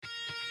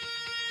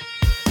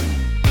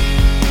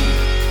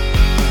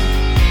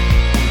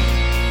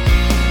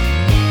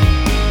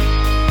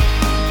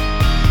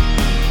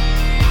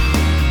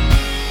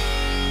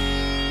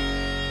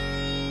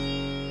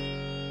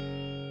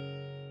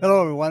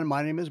everyone.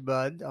 My name is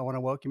Bud. I want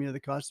to welcome you to the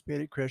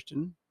Constipated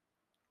Christian.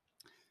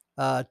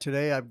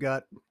 Today I've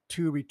got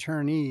two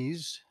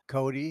returnees,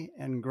 Cody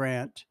and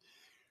Grant.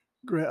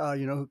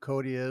 You know who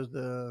Cody is?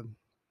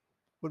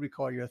 What do we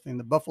call your thing?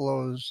 The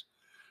buffaloes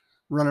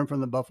running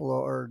from the buffalo,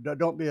 or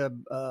don't be a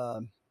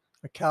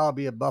cow,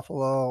 be a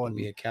buffalo, and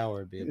be a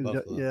coward, be a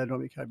buffalo. Yeah, don't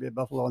be a cow, be a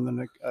buffalo. And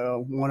then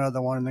one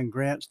other one, and then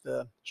Grant's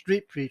the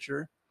street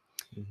preacher.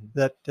 Mm-hmm.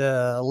 That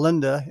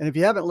Linda, and if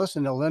you haven't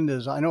listened to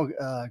Linda's, I know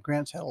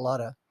Grant's had a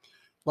lot of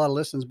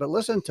listens, but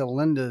listen to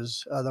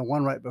Linda's, the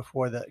one right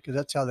before that, because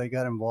that's how they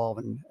got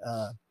involved and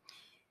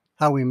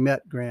how we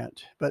met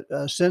Grant. But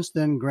since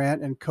then,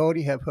 Grant and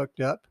Cody have hooked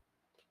up.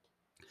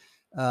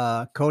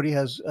 Cody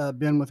has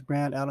been with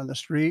Grant out on the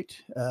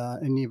street,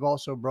 and you've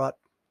also brought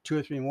 2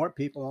 or 3 more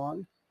people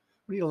on.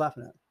 What are you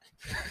laughing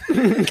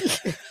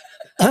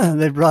at?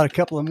 They've brought a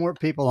couple of more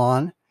people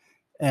on.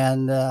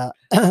 And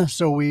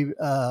so we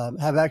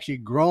have actually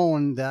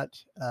grown that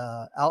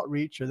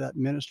outreach or that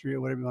ministry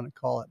or whatever you want to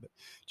call it. But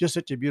just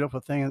such a beautiful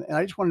thing. And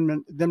I just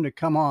wanted them to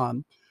come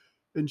on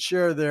and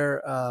share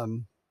their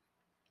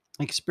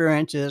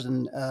experiences.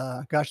 And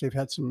gosh, they've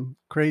had some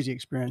crazy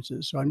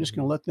experiences. So I'm just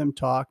going to let them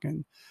talk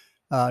and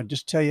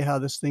just tell you how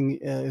this thing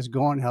is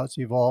going, how it's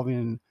evolving.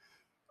 And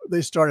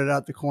they started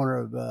out the corner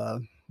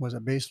of was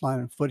it Baseline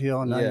and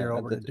Foothill, and now you're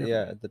over at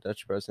the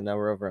Dutch Bros, and now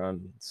we're over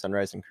on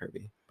Sunrise and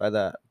Kirby by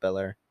the Bel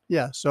Air.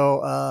 Yeah,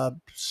 so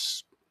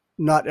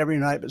not every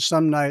night, but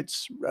some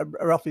nights,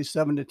 roughly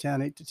 7 to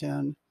 10, 8 to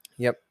 10.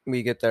 Yep,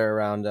 we get there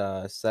around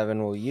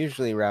 7. We'll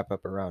usually wrap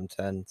up around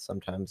 10.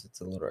 Sometimes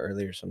it's a little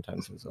earlier,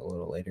 sometimes it's a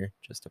little later,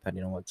 just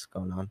depending on what's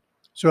going on.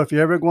 So if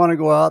you ever want to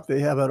go out, they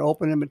have an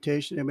open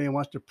invitation. Anybody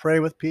wants to pray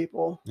with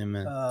people,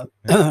 Amen.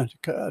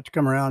 To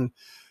come around.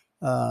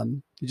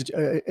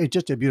 It's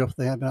just a beautiful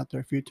thing. I've been out there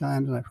a few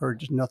times, and I've heard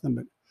just nothing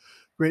but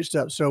great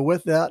stuff. So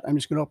with that, I'm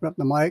just going to open up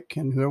the mic,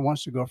 and whoever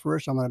wants to go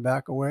first, I'm going to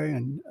back away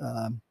and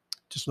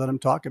just let them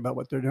talk about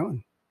what they're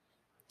doing.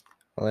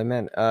 Well,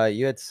 amen.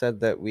 You had said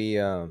that we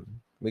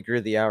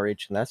grew the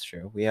outreach, and that's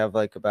true. We have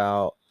like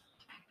about,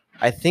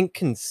 I think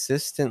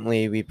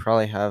consistently, we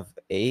probably have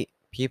 8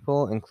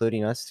 people,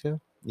 including us 2.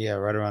 Yeah,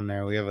 right around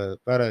there. We have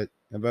about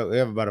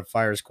a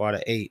fire squad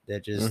of 8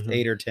 that just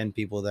 8 or 10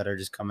 people that are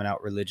just coming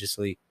out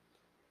religiously,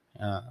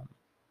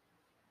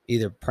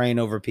 either praying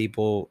over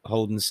people,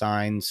 holding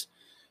signs.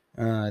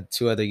 2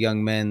 other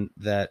young men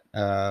that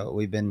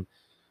we've been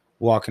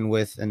walking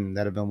with and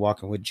that have been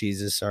walking with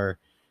Jesus are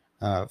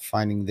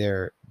finding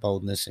their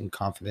boldness and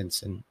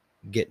confidence and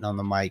getting on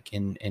the mic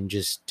and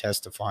just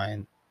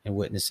testifying and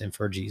witnessing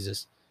for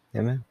Jesus.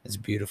 Amen. It's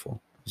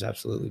beautiful. It's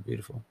absolutely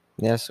beautiful.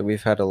 Yeah, so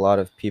we've had a lot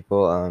of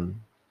people.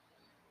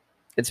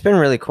 It's been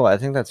really cool. I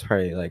think that's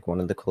probably like one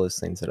of the coolest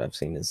things that I've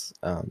seen is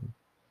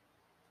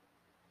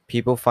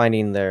people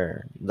finding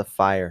the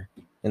fire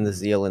and the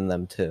zeal in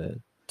them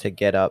to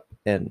get up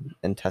and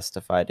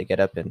testify, to get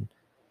up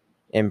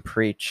and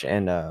preach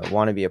and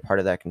want to be a part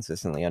of that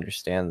consistently,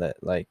 understand that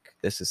like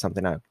this is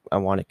something I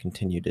want to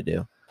continue to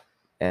do,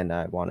 and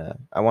I want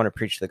to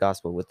preach the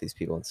gospel with these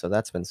people. And so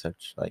that's been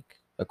such like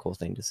a cool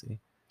thing to see.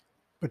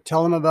 But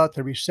tell them about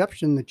the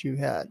reception that you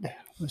had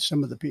with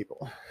some of the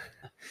people.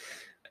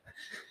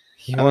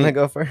 You want to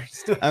go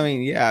first?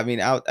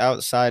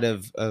 Outside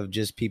of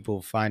just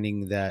people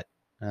finding that,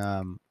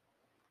 I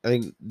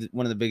think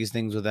one of the biggest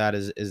things with that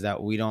is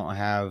that we don't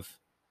have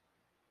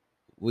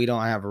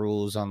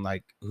rules on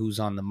like who's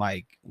on the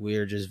mic.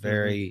 We're just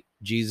very,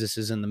 Jesus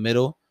is in the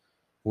middle.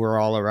 We're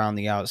all around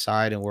the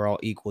outside, and we're all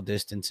equal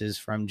distances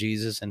from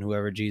Jesus, and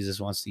whoever Jesus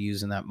wants to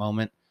use in that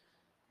moment,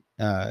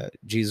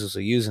 Jesus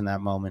will use in that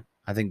moment.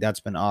 I think that's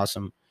been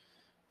awesome.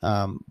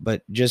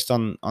 But just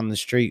on the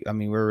street, I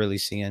mean, we're really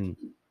seeing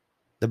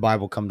the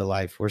Bible come to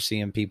life. We're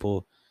seeing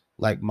people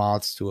like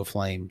moths to a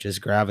flame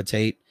just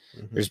gravitate.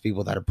 There's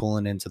people that are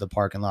pulling into the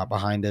parking lot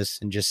behind us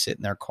and just sit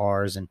in their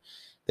cars, and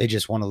they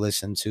just want to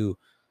listen to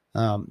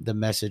the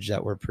message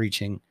that we're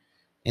preaching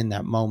in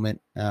that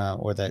moment,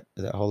 or that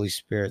the Holy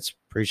Spirit's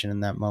preaching in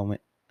that moment.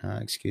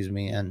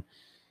 And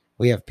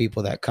we have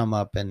people that come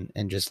up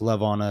and just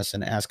love on us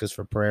and ask us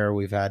for prayer.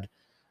 We've had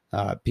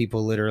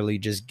people literally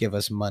just give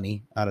us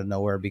money out of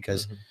nowhere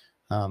because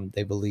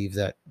they believe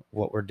that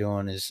what we're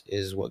doing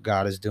is what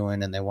God is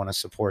doing, and they want to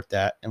support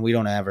that. And we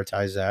don't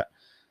advertise that.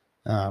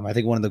 I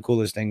think one of the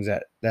coolest things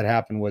that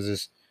happened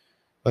was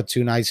about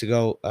 2 nights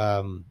ago.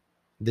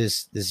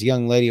 This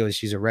young lady,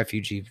 she's a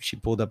refugee. She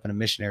pulled up in a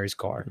missionary's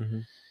car,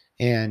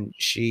 and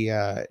she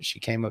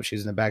came up. She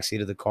was in the back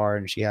seat of the car,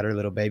 and she had her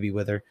little baby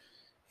with her.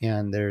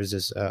 And there's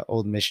this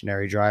old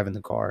missionary driving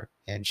the car,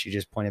 and she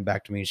just pointed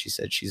back to me and she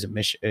said, she's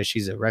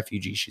a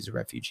refugee. She's a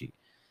refugee.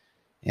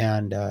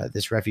 And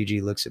this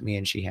refugee looks at me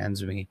and she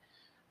hands me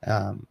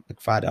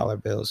like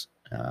 $5 bills.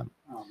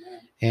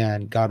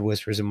 And God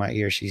whispers in my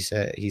ear, he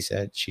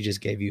said, she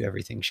just gave you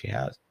everything she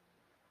has.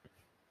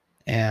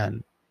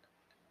 And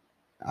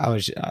I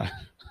was,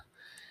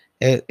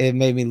 it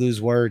made me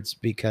lose words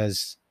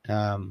because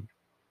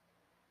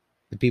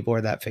the people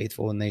are that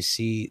faithful, and they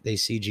see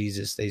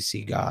Jesus, they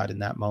see God in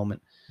that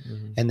moment.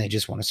 and they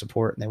just want to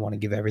support and they want to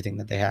give everything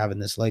that they have.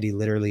 And this lady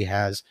literally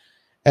has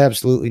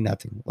absolutely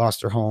nothing.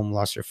 Lost her home,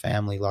 lost her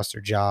family, lost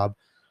her job,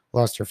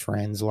 lost her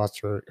friends,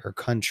 lost her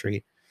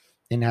country,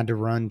 and had to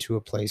run to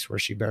a place where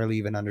she barely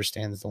even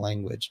understands the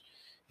language.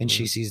 And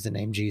she sees the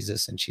name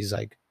Jesus and she's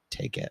like,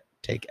 take it,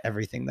 take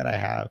everything that I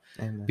have.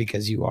 Amen.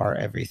 Because you are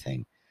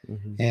everything.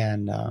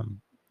 And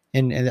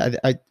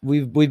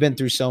we've been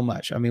through so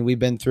much. I mean, we've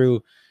been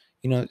through,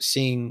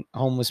 seeing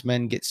homeless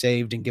men get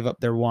saved and give up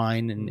their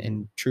wine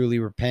and truly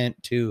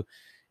repent, to,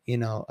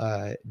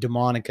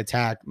 demonic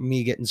attack,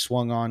 me getting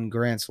swung on,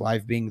 Grant's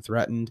life being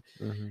threatened,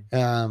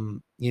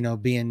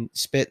 being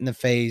spit in the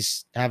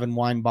face, having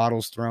wine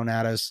bottles thrown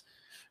at us,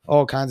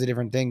 all kinds of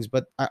different things.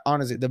 But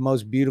honestly, the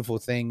most beautiful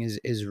thing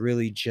is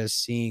really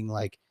just seeing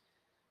like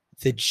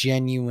the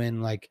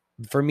genuine, like,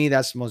 for me,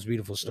 that's the most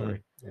beautiful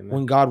story.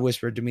 When God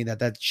whispered to me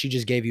that she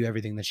just gave you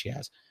everything that she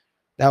has.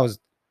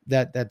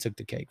 That took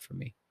the cake for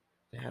me.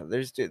 Yeah,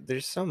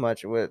 there's so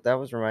much. What that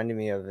was reminding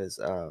me of is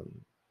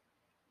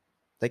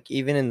like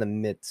even in the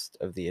midst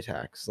of the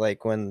attacks,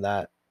 like when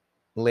that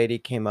lady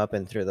came up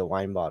and threw the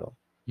wine bottle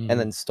and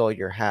then stole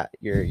your hat,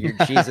 your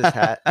Jesus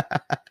hat,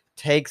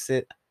 takes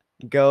it,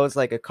 goes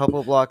like a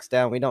couple blocks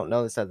down. We don't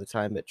know this at the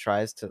time, but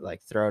tries to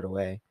like throw it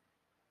away,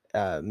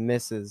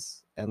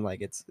 misses, and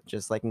like it's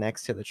just like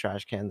next to the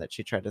trash can that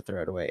she tried to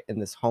throw it away.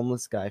 And this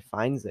homeless guy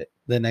finds it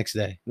the next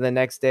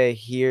day,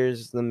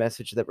 hears the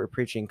message that we're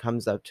preaching,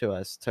 comes up to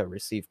us to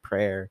receive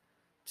prayer,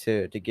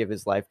 to give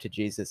his life to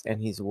Jesus,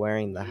 and he's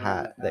wearing the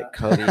hat that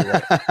Cody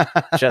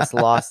just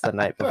lost the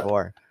night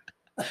before.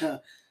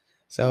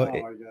 So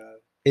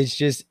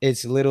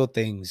it's little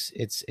things.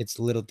 It's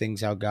little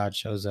things how God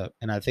shows up.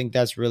 And I think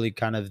that's really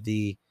kind of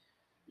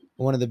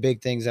one of the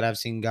big things that I've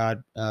seen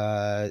God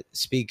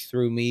speak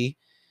through me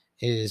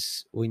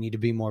is we need to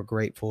be more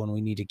grateful and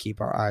we need to keep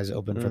our eyes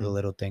open for the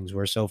little things.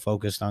 We're so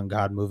focused on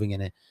God moving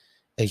in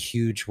a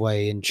huge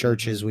way. In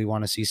churches, we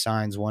want to see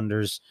signs,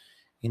 wonders,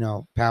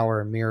 power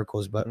and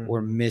miracles, but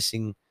we're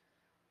missing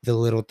the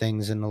little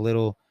things and the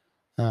little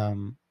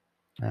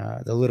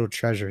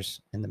treasures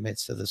in the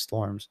midst of the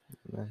storms.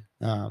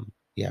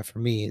 For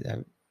me,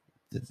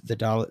 the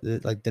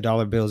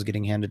dollar bills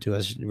getting handed to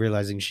us,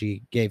 realizing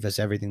she gave us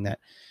everything that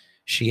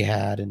she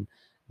had, and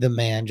the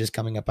man just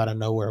coming up out of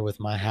nowhere with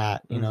my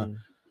hat,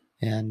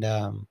 and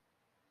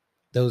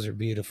those are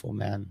beautiful,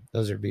 man.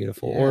 Those are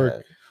beautiful. Yeah.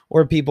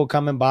 Or people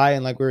coming by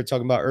and like we were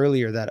talking about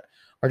earlier that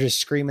are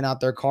just screaming out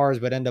their cars,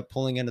 but end up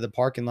pulling into the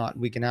parking lot.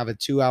 We can have a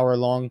 2-hour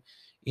long,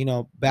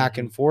 back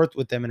and forth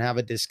with them and have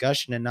a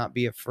discussion and not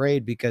be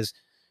afraid because,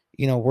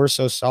 we're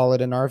so solid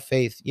in our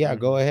faith. Yeah.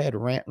 Go ahead,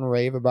 rant and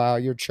rave about how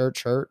your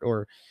church hurt,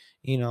 or,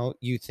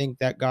 you think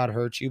that God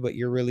hurt you, but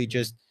you're really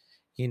just,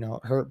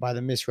 hurt by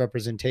the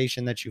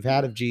misrepresentation that you've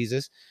had of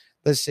Jesus.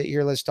 Let's sit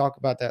here. Let's talk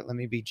about that. Let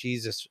me be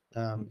Jesus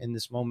in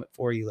this moment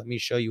for you. Let me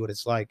show you what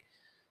it's like.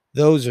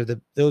 Those are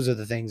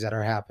the things that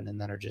are happening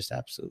that are just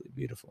absolutely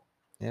beautiful.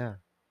 Yeah.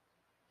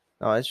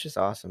 Oh, it's just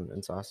awesome.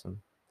 It's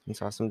awesome.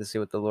 It's awesome to see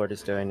what the Lord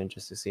is doing and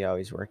just to see how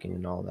he's working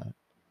and all that.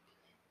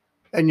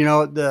 And,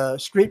 the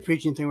street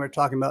preaching thing we were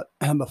talking about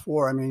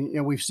before, I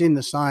mean, we've seen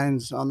the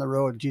signs on the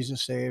road,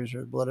 Jesus saves,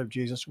 or blood of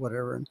Jesus,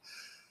 whatever, and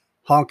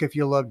honk if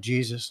you love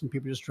Jesus, and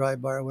people just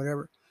drive by or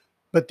whatever.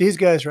 But these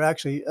guys are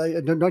actually,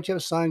 don't you have a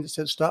sign that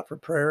says stop for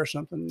prayer or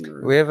something?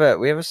 Or? We have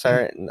a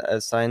sign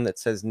that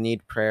says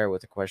need prayer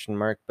with a question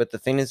mark. But the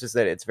thing is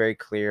that it's very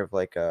clear of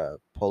like a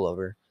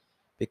pullover,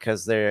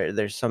 because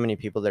there's so many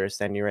people that are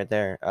standing right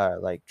there,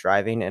 like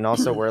driving. And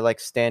also we're like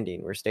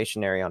standing, we're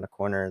stationary on a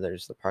corner.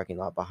 There's the parking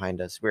lot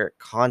behind us. We're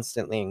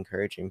constantly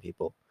encouraging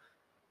people,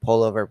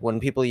 pull over. When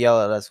people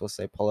yell at us, we'll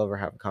say, pull over,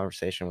 have a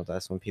conversation with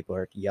us. When people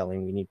are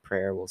yelling, we need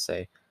prayer, we'll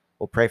say,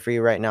 we'll pray for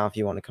you right now. If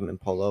you want to come and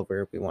pull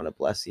over, we want to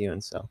bless you.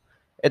 And so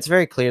it's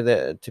very clear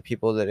that to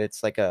people that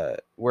it's like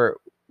we're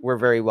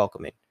very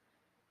welcoming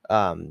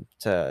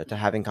to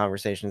having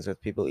conversations with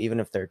people, even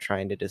if they're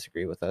trying to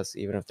disagree with us,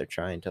 even if they're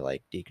trying to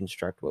like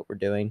deconstruct what we're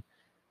doing,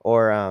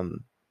 or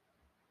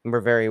we're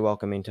very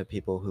welcoming to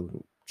people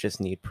who just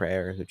need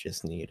prayer, who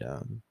just need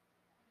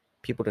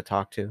people to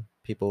talk to,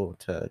 people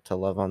to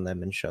love on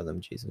them and show them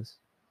Jesus.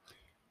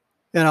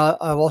 And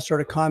I've also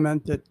heard a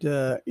comment that,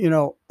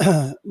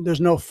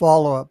 there's no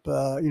follow-up,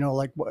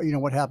 like,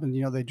 what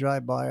happened, they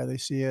drive by or they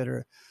see it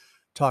or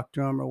talk to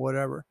them or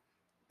whatever.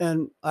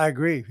 And I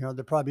agree,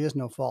 there probably is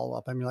no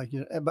follow-up. I mean, like,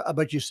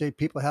 but you say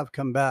people have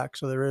come back,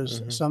 so there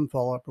is some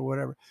follow-up or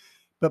whatever.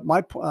 But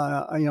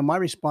my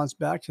response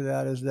back to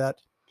that is that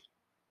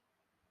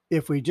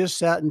if we just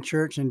sat in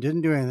church and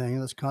didn't do anything,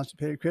 this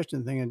constipated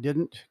Christian thing, and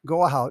didn't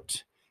go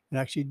out and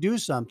actually do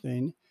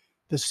something,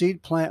 the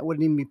seed plant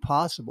wouldn't even be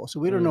possible. So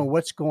we don't know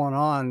what's going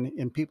on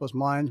in people's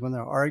minds when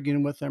they're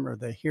arguing with them, or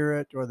they hear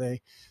it, or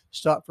they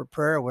stop for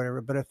prayer or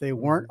whatever. But if they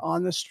weren't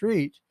on the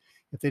street,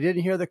 if they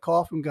didn't hear the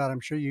call from God, I'm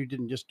sure you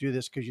didn't just do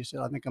this because you said,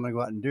 I think I'm going to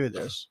go out and do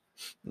this.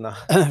 No.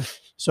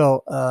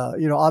 So,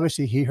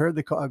 obviously he heard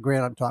the call.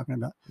 Grant I'm talking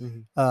about.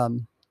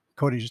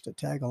 Cody just to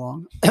tag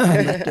along.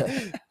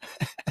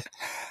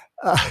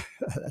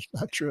 That's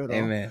not true at all.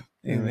 Amen.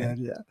 Amen.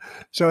 Yeah.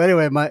 So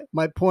anyway,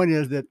 my point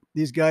is that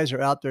these guys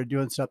are out there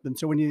doing something.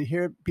 So when you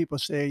hear people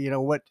say, you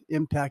know, what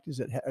impact does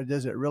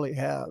it really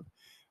have?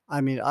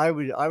 I mean, I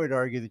would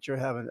argue that you're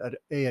having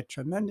a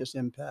tremendous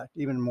impact,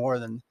 even more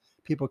than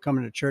people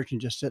coming to church and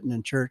just sitting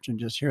in church and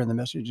just hearing the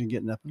message and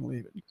getting up and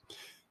leaving.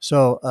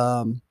 So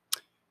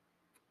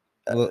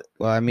Well,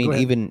 I go mean,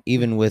 ahead.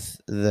 even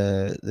with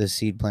the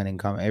seed planting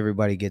comment,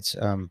 everybody gets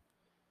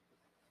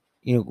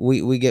you know,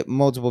 we get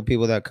multiple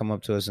people that come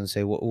up to us and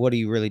say, what are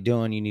you really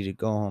doing? You need to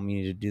go home. You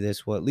need to do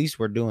this. Well, at least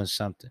we're doing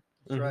something.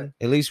 That's right.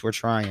 At least we're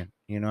trying.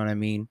 You know what I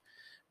mean?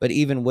 But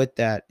even with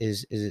that,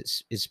 it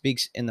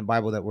speaks in the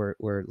Bible that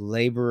we're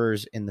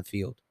laborers in the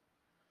field.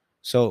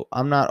 So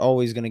I'm not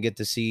always going to get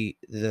to see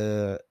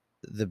the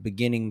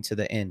beginning to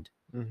the end.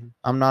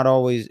 I'm not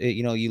always,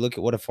 you know, you look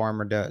at what a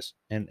farmer does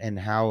and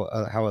how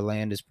a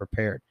land is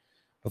prepared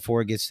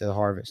before it gets to the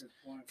harvest.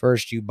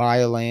 First, you buy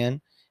a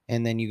land,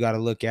 and then you got to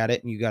look at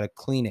it and you got to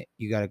clean it.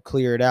 You got to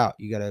clear it out.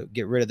 You got to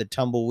get rid of the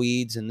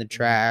tumbleweeds and the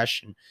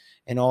trash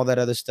and all that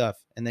other stuff.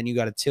 And then you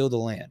got to till the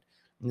land.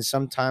 And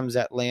sometimes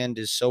that land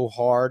is so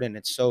hard and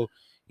it's so,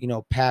 you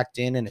know, packed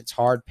in and it's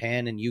hard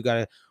pan, and you got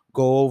to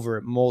go over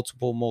it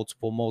multiple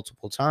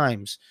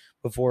times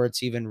before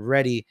it's even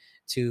ready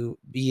to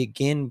be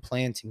again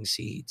planting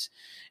seeds.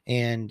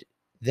 And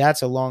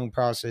that's a long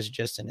process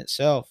just in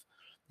itself.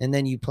 And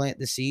then you plant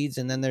the seeds,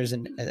 and then there's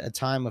a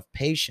time of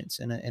patience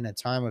and a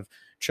time of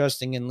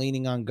trusting and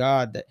leaning on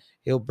God that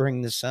he'll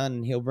bring the sun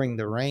and he'll bring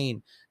the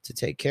rain to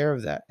take care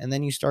of that. And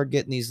then you start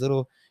getting these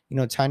little, you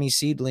know, tiny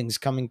seedlings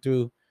coming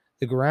through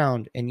the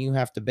ground, and you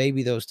have to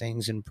baby those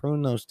things and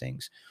prune those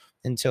things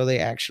until they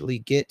actually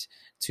get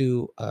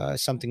to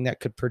something that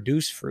could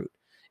produce fruit.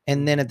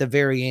 And then at the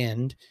very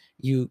end,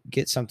 you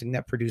get something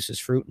that produces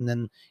fruit, and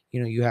then, you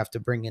know, you have to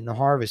bring in the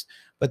harvest.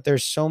 But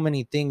there's so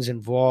many things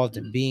involved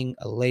in being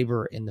a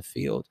laborer in the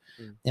field.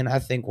 And I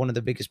think one of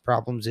the biggest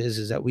problems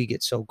is that we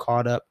get so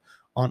caught up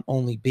on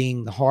only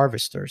being the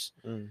harvesters.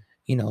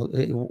 You know,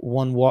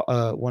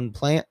 one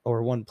plant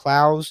or one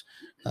plows,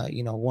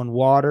 you know, one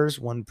waters,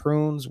 one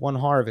prunes, one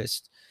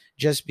harvest.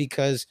 Just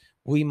because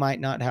we might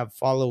not have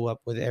follow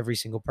up with every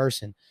single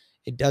person,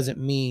 it doesn't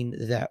mean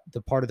that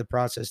the part of the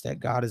process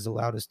that God has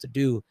allowed us to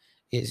do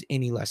is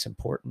any less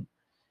important.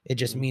 It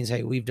just means,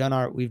 hey, we've done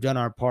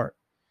our part.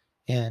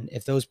 And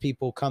if those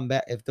people come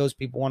back, if those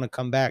people want to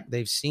come back,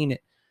 they've seen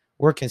it.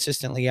 We're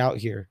consistently out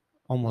here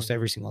almost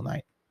every single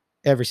night.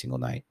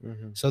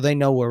 So they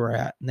know where we're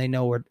at, and they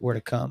know where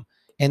to come,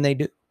 and they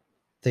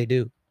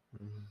do.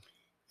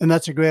 And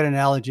that's a great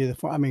analogy.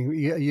 I mean,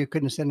 you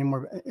couldn't say any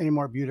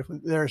more beautiful.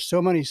 There are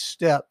so many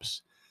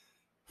steps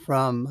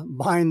from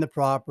buying the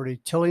property,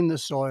 tilling the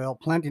soil,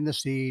 planting the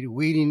seed,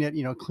 weeding it,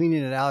 you know,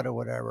 cleaning it out or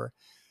whatever.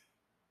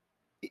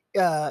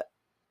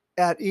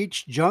 At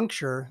each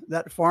juncture,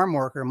 that farm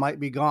worker might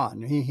be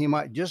gone. He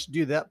might just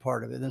do that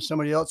part of it. Then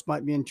somebody else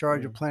might be in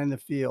charge of planting the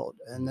field,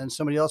 and then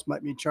somebody else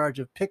might be in charge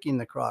of picking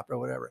the crop or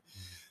whatever.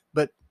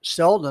 But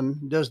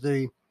seldom does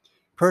the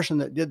person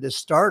that did the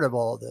start of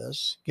all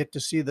this get to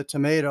see the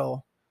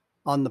tomato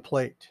on the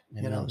plate.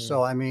 You know,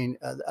 so I mean,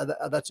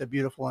 that's a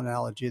beautiful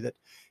analogy that,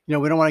 you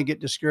know, we don't want to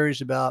get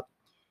discouraged about.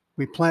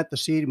 We plant the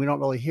seed and we don't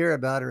really hear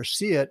about it or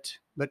see it,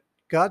 but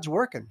God's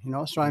working, you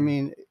know. So I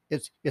mean,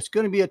 it's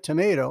going to be a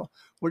tomato.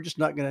 We're just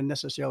not going to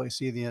necessarily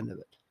see the end of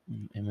it.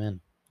 Amen.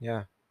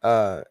 Yeah.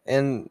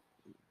 And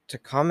to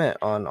comment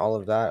on all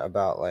of that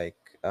about, like,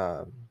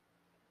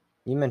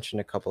 you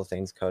mentioned a couple of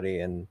things, Cody,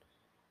 and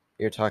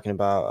you're talking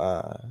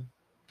about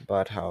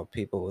how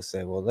people will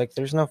say, well, like,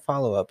 there's no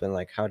follow-up, and,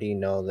 like, how do you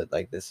know that,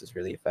 like, this is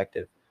really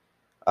effective?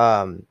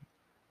 When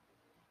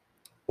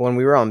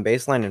we were on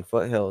Baseline and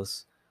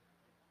Foothills,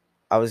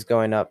 I was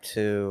going up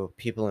to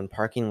people in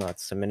parking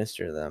lots to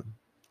minister to them.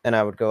 And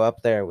I would go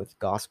up there with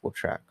gospel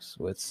tracts,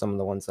 with some of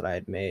the ones that I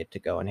had made, to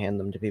go and hand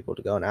them to people,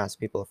 to go and ask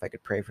people if I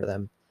could pray for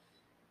them.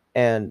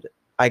 And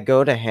I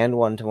go to hand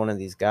one to one of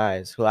these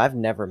guys who I've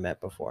never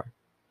met before.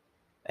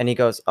 And he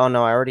goes, oh,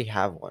 no, I already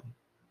have one.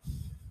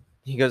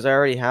 He goes, I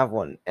already have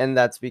one. And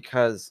that's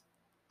because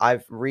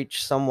I've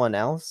reached someone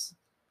else.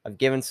 I've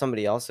given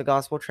somebody else a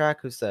gospel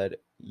tract who said,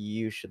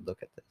 you should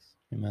look at this.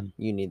 Amen.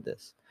 You need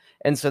this.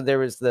 And so there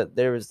was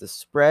the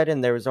spread,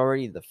 and there was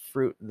already the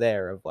fruit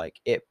there of,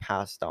 like, it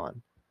passed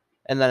on.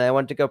 And then I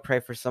went to go pray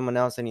for someone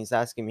else, and he's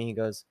asking me, he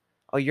goes,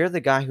 oh, you're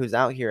the guy who's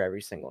out here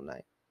every single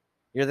night.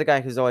 You're the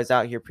guy who's always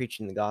out here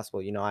preaching the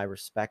gospel. You know, I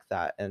respect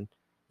that. And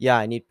yeah,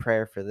 I need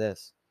prayer for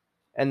this.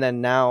 And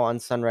then now on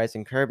Sunrise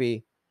and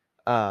Kirby,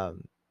 I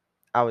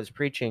was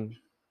preaching,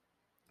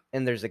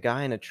 and there's a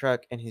guy in a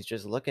truck, and he's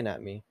just looking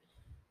at me.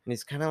 And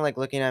he's kind of like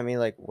looking at me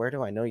like, where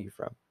do I know you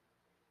from?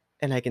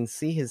 And I can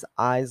see his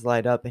eyes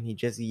light up, and he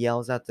just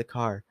yells out the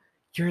car,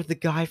 you're the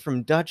guy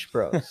from Dutch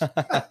Bros.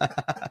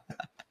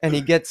 And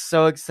he gets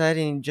so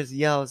excited and just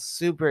yells,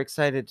 super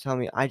excited to tell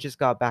me, I just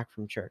got back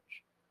from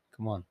church.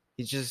 Come on.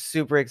 He's just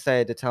super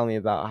excited to tell me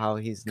about how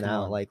he's Come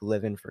now on. like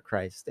living for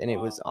Christ. And it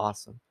was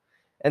awesome.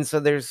 And so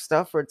there's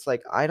stuff where it's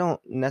like, I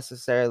don't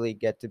necessarily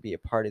get to be a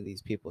part of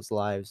these people's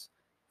lives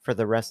for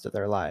the rest of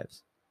their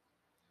lives.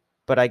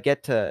 but I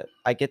get to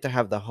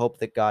have the hope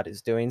that God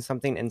is doing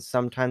something, and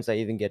sometimes I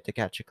even get to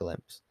catch a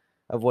glimpse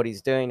of what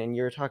he's doing. And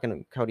you were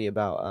talking, Cody,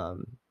 about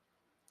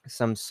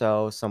some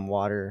sow, some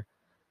water.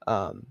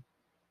 Um,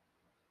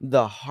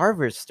 the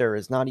harvester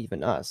is not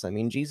even us. I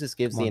mean, Jesus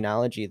gives Come the on.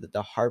 analogy that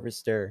the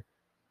harvester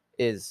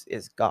is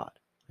God.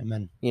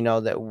 Amen. You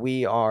know, that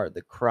we are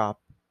the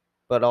crop,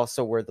 but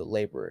also we're the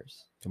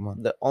laborers. Come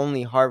on. The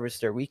only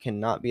harvester, we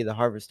cannot be the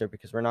harvester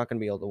because we're not going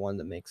to be able to one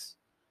that makes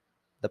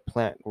the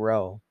plant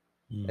grow.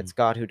 It's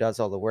God who does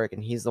all the work,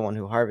 and he's the one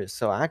who harvests.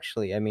 So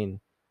actually, I mean,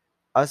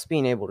 us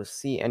being able to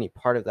see any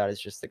part of that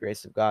is just the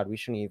grace of God. We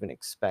shouldn't even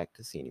expect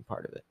to see any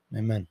part of it.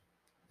 Amen.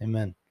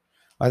 Amen.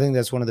 I think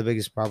that's one of the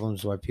biggest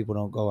problems why people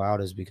don't go out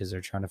is because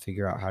they're trying to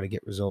figure out how to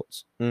get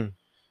results. Mm.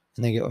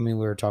 And they get, I mean,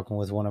 we were talking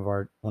with one of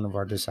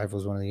our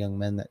disciples, one of the young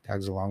men that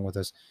tags along with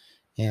us,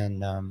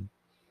 and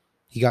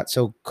he got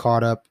so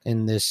caught up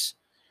in this.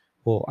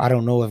 Well, I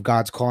don't know if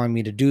God's calling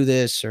me to do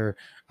this, or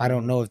I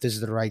don't know if this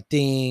is the right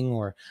thing,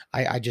 or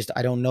I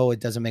don't know. It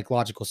doesn't make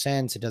logical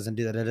sense. It doesn't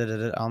do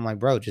that. I'm like,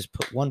 bro, just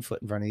put one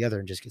foot in front of the other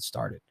and just get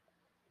started.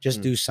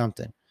 Just do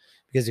something.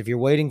 Because if you're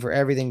waiting for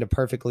everything to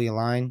perfectly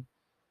align,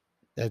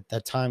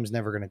 that time's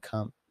never going to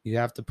come. You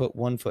have to put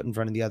one foot in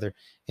front of the other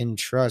and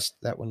trust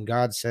that when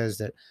God says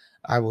that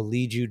I will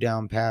lead you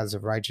down paths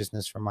of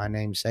righteousness for my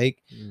name's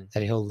sake,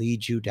 that he'll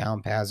lead you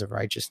down paths of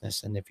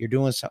righteousness. And if you're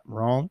doing something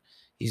wrong,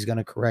 he's going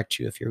to correct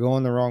you. If you're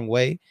going the wrong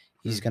way,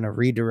 he's going to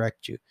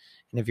redirect you.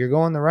 And if you're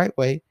going the right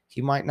way,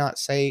 he might not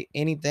say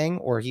anything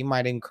or he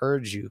might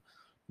encourage you.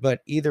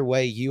 But either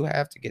way, you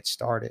have to get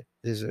started.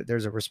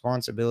 There's a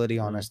responsibility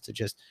on us to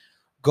just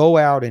go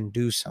out and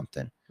do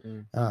something.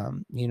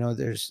 You know,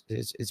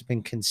 it's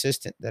been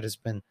consistent that it's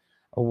been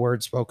a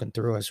word spoken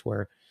through us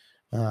where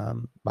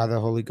by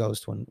the Holy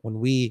Ghost, when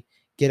we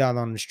get out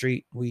on the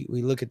street, we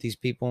look at these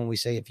people and we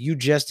say, if you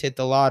just hit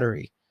the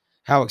lottery,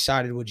 how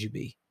excited would you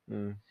be?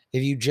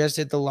 If you just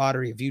hit the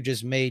lottery, if you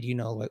just made, you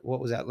know, like what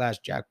was that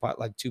last jackpot,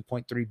 like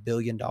 $2.3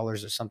 billion or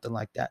something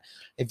like that.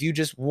 If you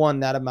just won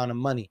that amount of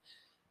money,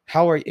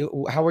 how are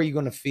you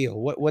going to feel?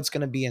 What's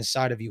going to be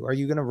inside of you? Are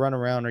you going to run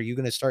around? Are you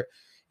going to start,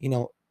 you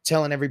know,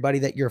 telling everybody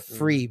that you're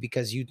free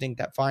because you think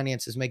that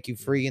finances make you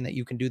free and that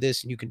you can do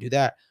this and you can do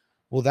that?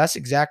 Well, that's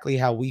exactly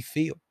how we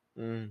feel.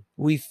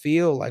 We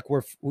feel like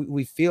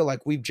we feel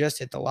like we've just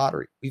hit the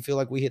lottery. We feel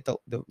like we hit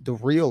the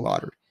real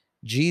lottery,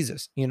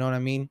 Jesus. You know what I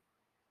mean?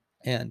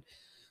 And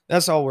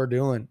that's all we're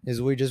doing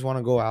is we just want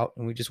to go out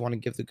and we just want to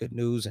give the good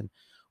news. And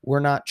we're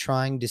not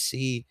trying to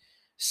see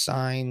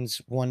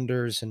signs,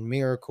 wonders, and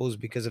miracles,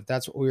 because if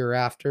that's what we were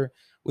after,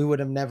 we would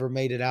have never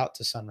made it out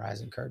to Sunrise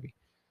and Kirby.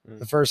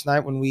 The first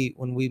night when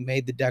we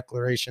made the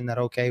declaration that,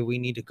 okay, we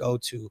need to go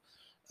to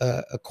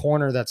a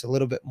corner that's a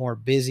little bit more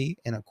busy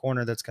and a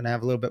corner that's going to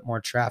have a little bit more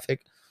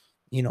traffic,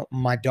 you know,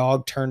 my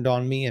dog turned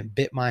on me and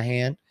bit my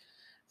hand.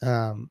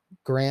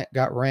 Grant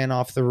got ran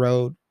off the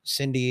road.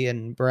 Cindy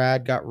and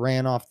Brad got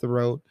ran off the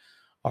road.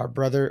 Our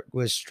brother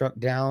was struck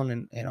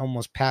down and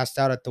almost passed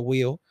out at the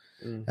wheel.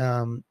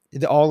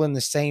 All in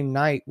the same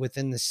night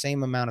within the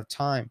same amount of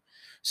time.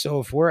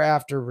 So if we're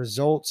after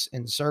results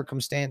and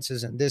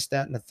circumstances and this,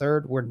 that, and the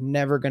third, we're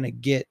never going to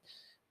get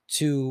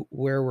to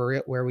where we're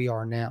at, where we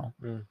are now.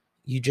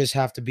 You just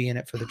have to be in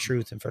it for the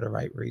truth and for the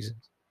right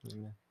reasons.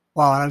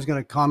 Well, and I was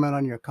going to comment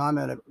on your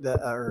comment that,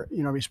 or,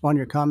 you know, respond to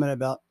your comment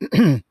about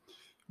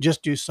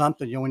just do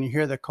something. You know, when you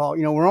hear the call,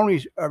 you know, we're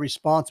only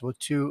responsible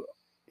to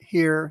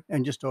hear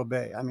and just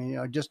obey. I mean, you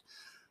know, just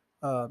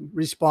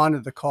respond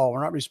to the call.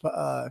 We're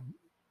not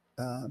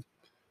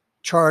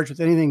charged with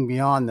anything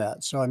beyond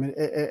that. So, I mean,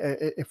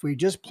 if we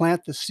just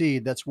plant the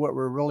seed, that's what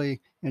we're really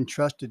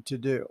entrusted to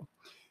do.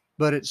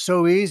 But it's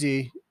so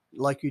easy,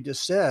 like you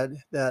just said,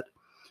 that,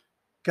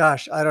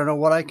 gosh, I don't know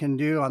what I can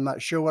do. I'm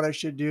not sure what I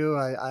should do.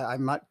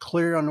 I'm not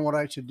clear on what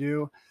I should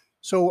do.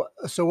 So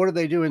what do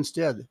they do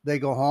instead? They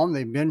go home,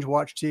 they binge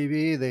watch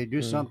TV, they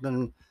do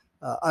something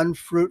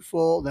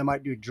unfruitful. They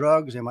might do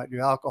drugs, they might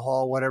do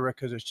alcohol, whatever,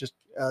 because it's just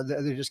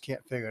they just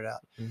can't figure it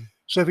out.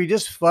 So if you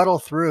just fuddle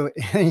through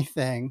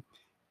anything,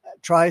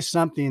 try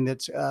something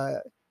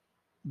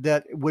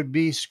that would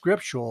be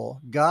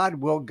scriptural. God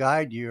will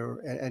guide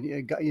you and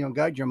you know,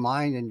 guide your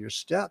mind and your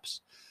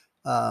steps.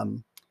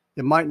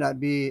 It might not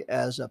be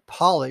as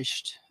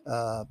polished,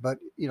 but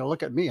you know,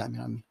 look at me. I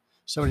mean, I'm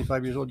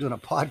 75 years old doing a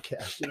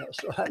podcast. You know,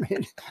 so I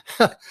mean,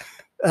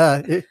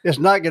 it's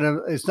not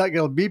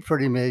gonna be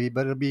pretty, maybe,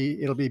 but it'll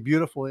be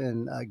beautiful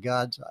in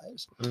God's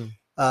eyes.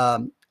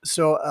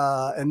 So,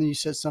 and then you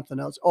said something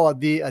else. Oh,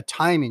 the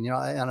timing. You know,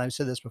 and I've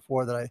said this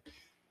before that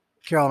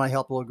Carol and I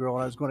helped a little girl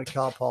when I was going to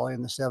Cal Poly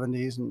in the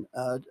 70s, and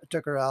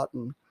took her out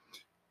and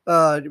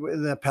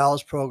the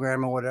PALS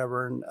program or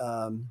whatever, and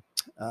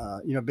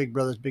you know, Big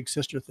Brother's Big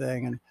Sister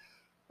thing,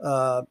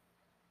 and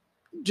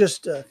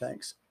just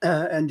thanks,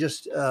 and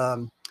just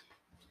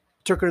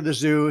took her to the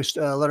zoo,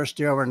 let her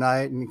stay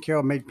overnight, and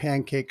Carol made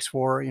pancakes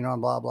for her, you know,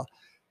 and blah blah.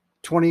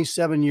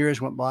 27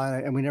 years went by,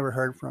 and we never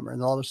heard from her.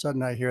 And all of a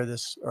sudden, I hear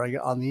this, or I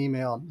get on the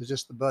email, it's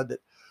just the bud that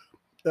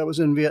that was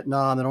in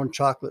Vietnam that owned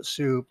chocolate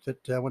soup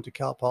that went to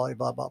Cal Poly,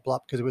 blah, blah, blah,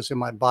 because it was in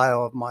my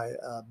bio of my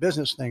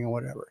business thing or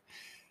whatever.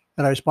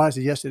 And I responded,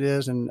 said, yes, it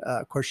is. And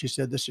of course, she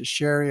said, this is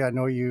Sherry. I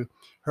know you.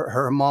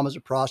 Her mom is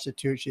a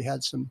prostitute. She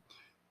had some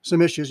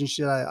issues. And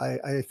she said,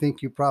 I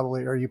think you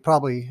probably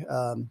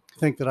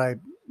think that I,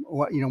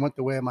 went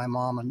the way of my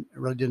mom and it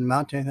really didn't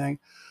amount to anything.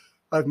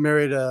 I've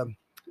married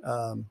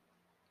um,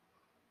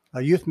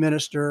 a youth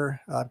minister.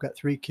 I've got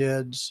 3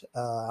 kids.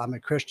 I'm a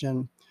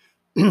Christian.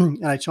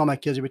 And I tell my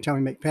kids every time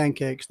we make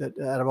pancakes that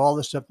out of all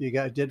the stuff that you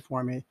guys did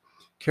for me,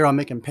 Carol,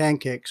 making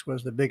pancakes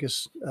was the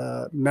biggest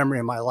memory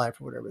of my life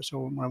or whatever. So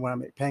when I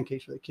make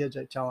pancakes for the kids,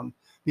 I tell them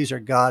these are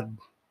God,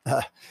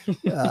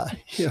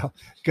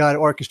 God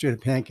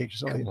orchestrated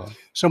pancakes.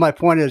 So my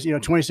point is,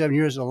 27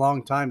 years is a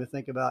long time to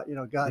think about,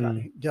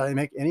 God, did I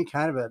make any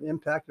kind of an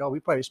impact at all? We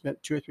probably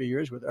spent 2 or 3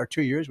 years with her, or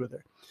 2 years with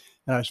her.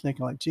 And I was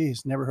thinking like,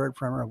 geez, never heard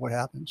from her. What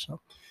happened?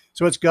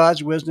 So it's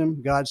God's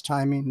wisdom, God's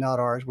timing, not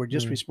ours. We're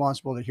just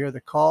responsible to hear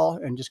the call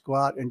and just go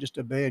out and just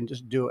obey and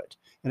just do it.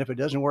 And if it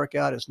doesn't work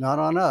out, it's not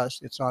on us,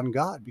 it's on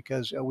God,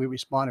 because we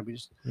responded. We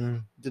just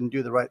didn't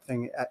do the right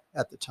thing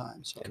at the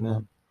time. So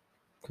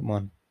Come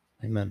on.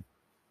 Amen.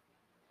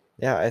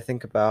 Yeah, I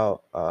think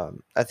about,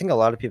 I think a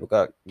lot of people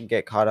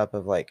get caught up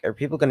of like, are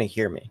people going to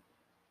hear me?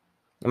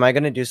 Am I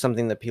going to do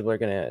something that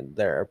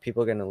are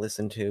people going to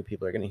listen to?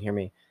 People are going to hear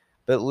me.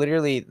 But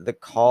literally the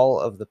call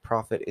of the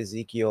prophet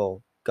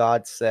Ezekiel,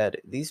 God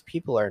said, these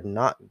people are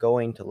not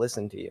going to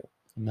listen to you.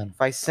 Amen. If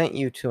I sent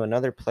you to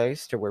another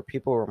place to where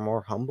people were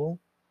more humble,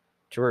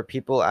 to where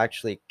people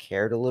actually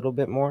cared a little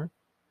bit more,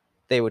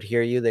 they would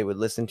hear you, they would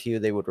listen to you,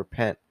 they would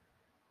repent.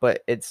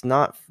 But it's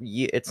not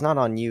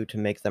on you to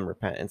make them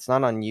repent. It's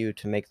not on you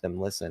to make them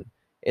listen.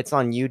 It's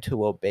on you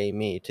to obey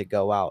me, to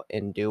go out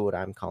and do what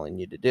I'm calling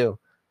you to do.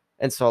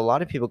 And so a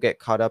lot of people get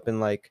caught up in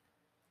like,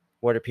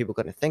 what are people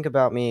going to think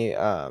about me?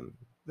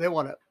 They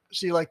want to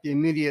see like the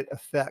immediate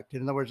effect.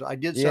 In other words, I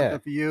did something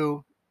for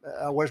you.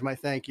 Where's my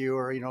thank you?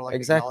 Or, like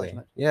exactly.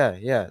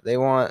 acknowledgement. Yeah. They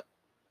want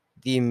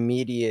the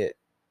immediate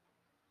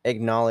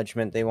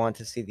acknowledgement. They want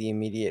to see the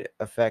immediate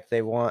effect.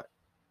 They want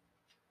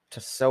to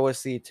sow a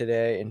seed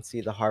today and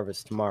see the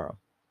harvest tomorrow,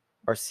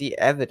 or see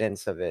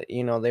evidence of it.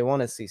 They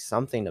want to see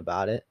something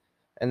about it,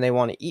 and they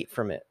want to eat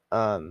from it.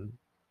 And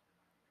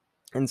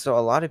so a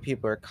lot of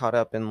people are caught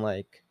up in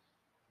like,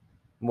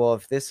 well,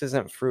 if this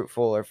isn't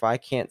fruitful, or if I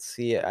can't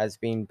see it as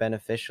being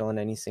beneficial in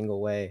any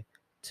single way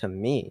to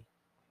me,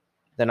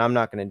 then I'm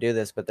not going to do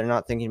this. But they're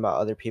not thinking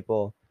about other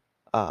people.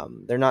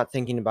 They're not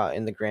thinking about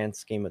in the grand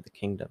scheme of the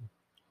kingdom.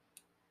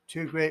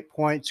 2 great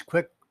points.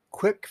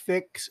 Quick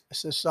fix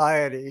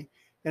society.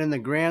 And in the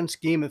grand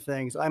scheme of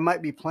things, I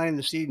might be planting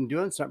the seed and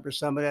doing something for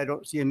somebody. I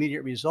don't see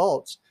immediate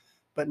results,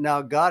 but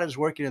now God is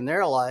working in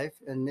their life,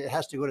 and it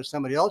has to go to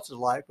somebody else's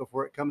life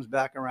before it comes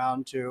back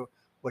around to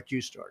what you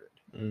started.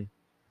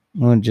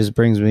 Well, it just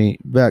brings me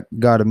back.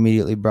 God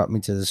immediately brought me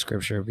to the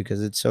scripture,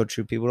 because it's so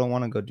true. People don't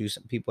want to go do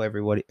some.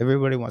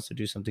 Everybody wants to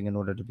do something in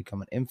order to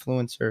become an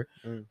influencer,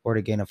 or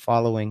to gain a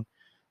following,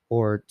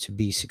 or to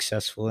be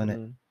successful in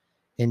it.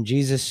 And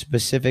Jesus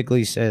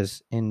specifically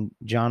says in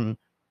John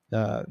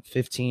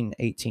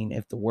 15:18,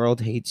 if the world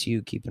hates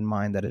you, keep in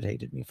mind that it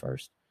hated me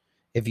first.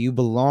 If you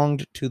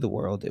belonged to the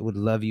world, it would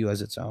love you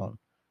as its own.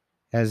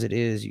 As it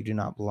is, you do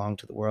not belong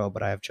to the world,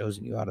 but I have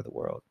chosen you out of the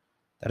world.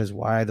 That is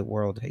why the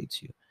world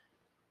hates you.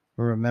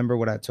 Remember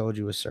what I told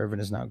you, a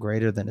servant is not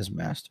greater than his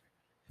master.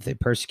 If they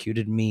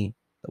persecuted me,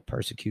 they'll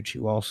persecute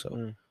you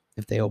also.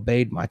 If they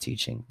obeyed my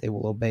teaching, they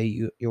will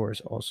obey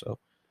yours also.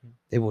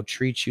 They will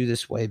treat you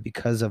this way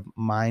because of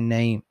my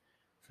name,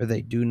 for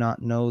they do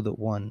not know the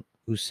one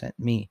who sent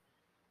me.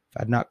 If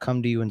I had not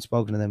come to you and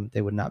spoken to them,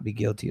 they would not be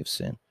guilty of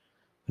sin.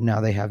 But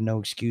now they have no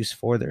excuse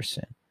for their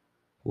sin.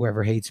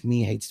 Whoever hates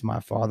me hates my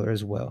Father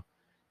as well.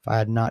 If I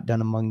had not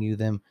done among you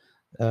them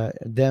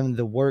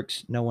the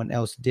works no one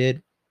else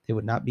did, they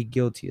would not be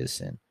guilty of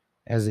sin.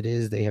 As it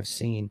is, they have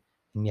seen,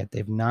 and yet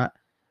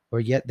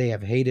they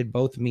have hated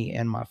both me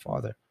and my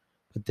Father.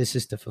 But this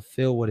is to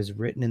fulfill what is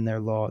written in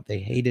their law. They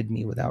hated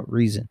me without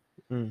reason.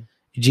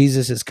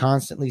 Jesus is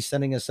constantly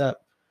setting us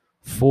up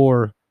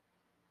for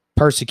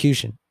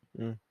persecution,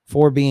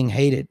 for being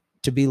hated,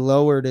 to be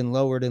lowered and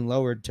lowered and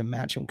lowered to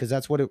match him, because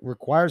that's what it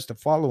requires to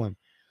follow him.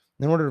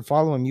 In order to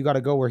follow him, you got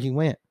to go where he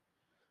went,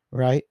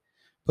 right?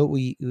 But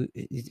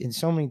in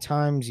so many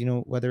times,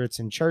 whether it's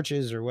in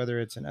churches or whether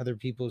it's in other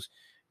people's,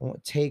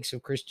 what takes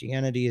of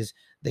Christianity is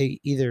they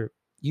either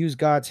use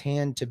God's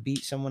hand to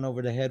beat someone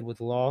over the head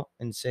with law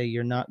and say,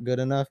 you're not good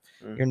enough,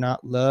 you're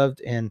not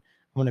loved, and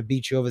I'm going to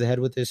beat you over the head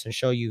with this and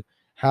show you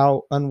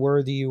how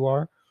unworthy you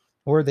are.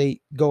 Or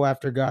they go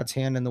after God's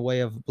hand in the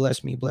way of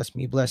bless me, bless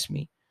me, bless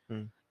me.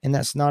 And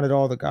that's not at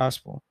all the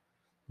gospel.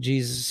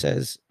 Jesus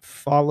says,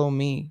 follow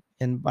me.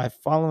 And by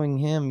following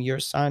him, you're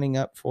signing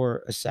up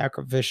for a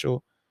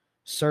sacrificial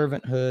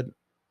servanthood,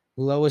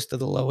 lowest of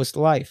the lowest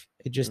life.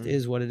 It just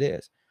is what it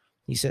is.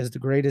 He says the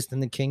greatest in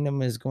the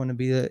kingdom is going to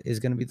be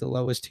the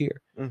lowest here.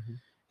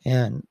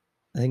 And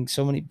I think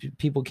so many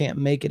people can't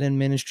make it in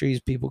ministries.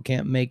 People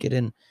can't make it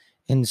in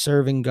in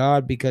serving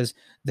God because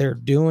they're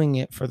doing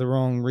it for the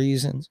wrong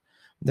reasons.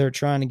 They're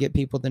trying to get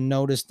people to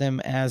notice them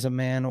as a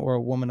man or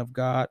a woman of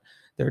God.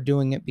 They're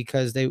doing it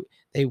because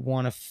they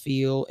want to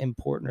feel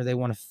important, or they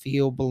want to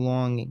feel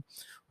belonging,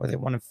 or they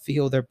want to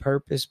feel their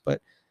purpose.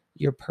 But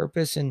your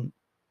purpose and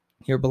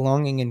your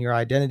belonging and your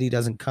identity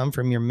doesn't come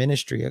from your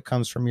ministry. It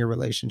comes from your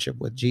relationship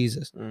with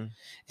Jesus.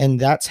 And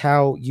that's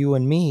how you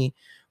and me,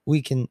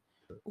 we can,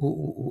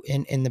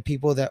 and the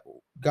people that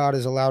God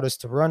has allowed us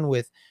to run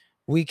with,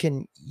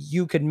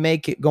 you could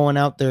make it going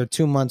out there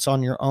 2 months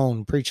on your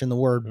own, preaching the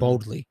word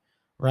boldly,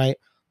 right?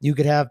 You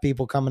could have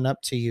people coming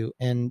up to you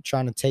and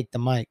trying to take the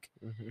mic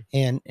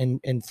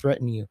and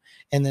threaten you.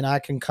 And then I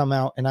can come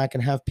out and I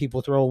can have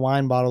people throw a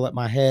wine bottle at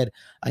my head.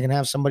 I can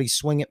have somebody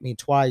swing at me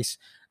twice.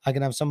 I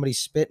can have somebody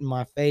spit in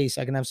my face.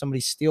 I can have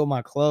somebody steal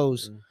my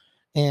clothes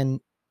and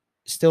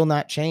still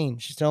not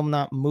change, still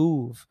not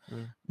move.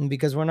 And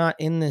because we're not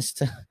in this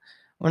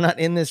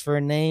for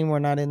a name. We're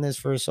not in this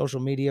for a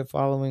social media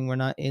following. We're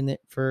not in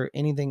it for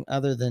anything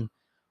other than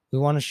we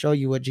want to show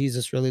you what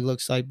Jesus really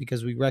looks like,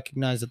 because we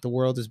recognize that the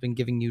world has been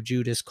giving you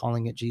Judas,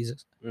 calling it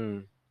Jesus.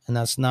 And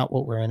that's not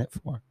what we're in it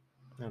for.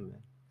 Amen.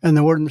 And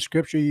the word in the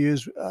scripture you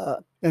use,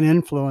 an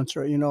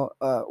influencer,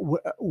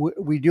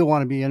 we do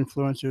want to be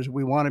influencers.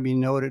 We want to be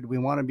noted. We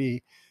want to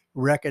be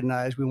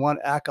recognized. We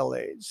want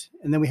accolades.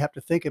 And then we have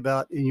to think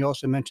about, and you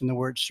also mentioned the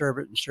word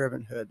servant and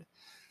servanthood.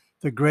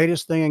 The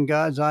greatest thing in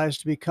God's eyes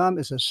to become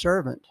is a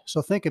servant.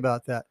 So think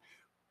about that.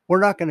 We're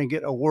not going to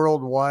get a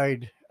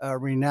worldwide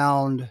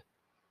renowned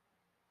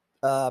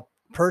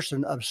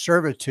person of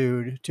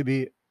servitude to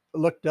be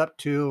looked up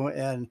to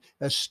and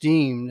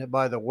esteemed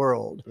by the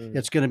world.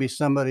 It's going to be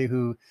somebody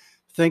who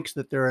thinks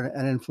that they're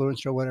an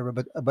influencer or whatever,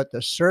 but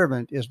the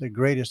servant is the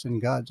greatest in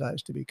God's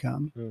eyes to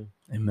become.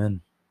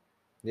 Amen.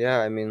 Yeah,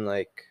 I mean,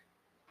 like,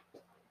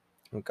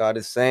 what God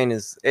is saying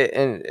is,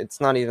 and it's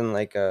not even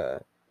like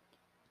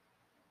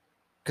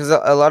because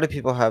a lot of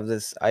people have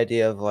this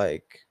idea of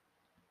like,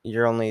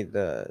 you're only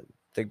the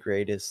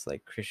greatest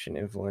like Christian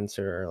influencer,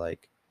 or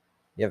like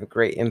you have a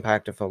great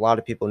impact if a lot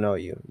of people know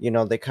you.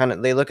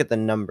 They look at the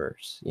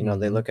numbers.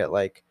 They look at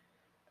like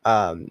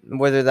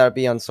whether that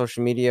be on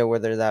social media,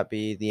 whether that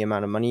be the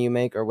amount of money you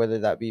make, or whether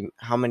that be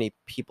how many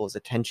people's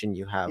attention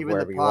you have. Even the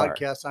wherever you are.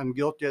 podcast, I'm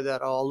guilty of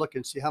that. I'll look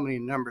and see how many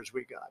numbers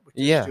we got, which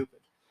is Yeah. stupid.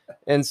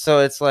 And so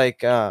it's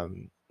like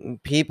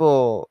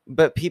people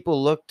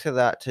look to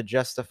that to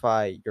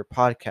justify your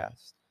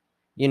podcast.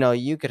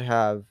 You could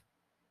have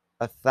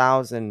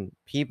 1,000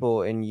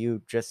 people and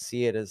you just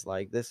see it as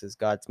like, this is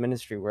God's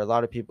ministry, where a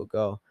lot of people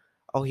go,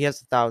 oh, he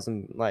has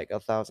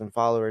 1,000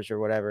 followers or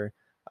whatever,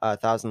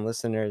 1,000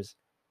 listeners.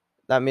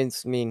 That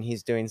mean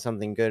he's doing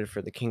something good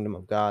for the kingdom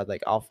of God.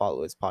 Like, I'll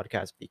follow his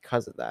podcast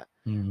because of that.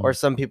 Or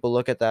some people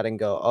look at that and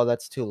go, oh,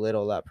 that's too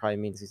little. That probably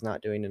means he's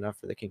not doing enough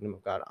for the kingdom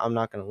of God. I'm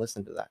not going to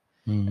listen to that.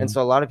 And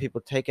so a lot of people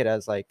take it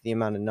as like the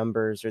amount of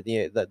numbers, or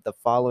the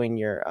following,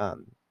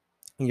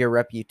 your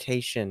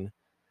reputation,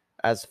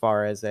 as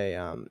far as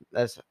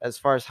as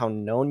far as how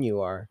known you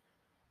are,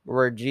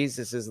 where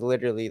Jesus is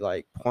literally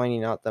like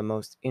pointing out the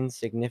most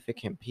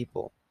insignificant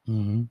people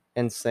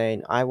and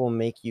saying, I will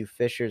make you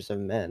fishers of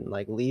men.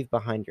 Like, leave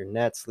behind your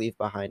nets, leave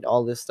behind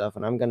all this stuff,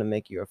 and I'm going to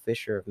make you a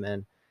fisher of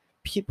men.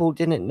 People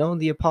didn't know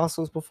the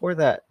apostles before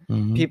that.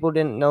 People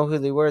didn't know who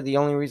they were. The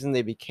only reason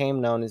they became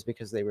known is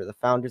because they were the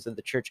founders of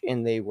the church,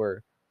 and they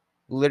were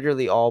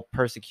literally all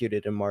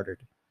persecuted and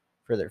martyred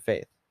for their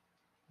faith.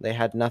 They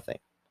had nothing.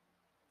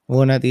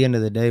 Well, and at the end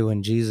of the day,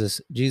 when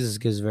Jesus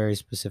gives very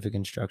specific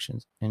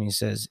instructions, and he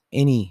says,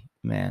 any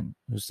man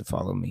who's to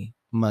follow me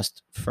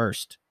must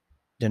first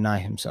deny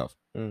himself,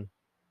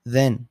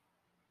 then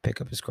pick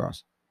up his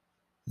cross,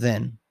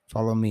 then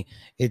follow me.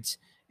 It's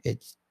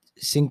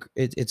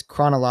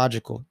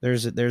chronological.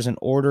 There's an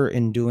order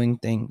in doing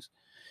things.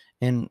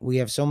 And we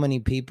have so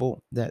many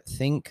people that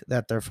think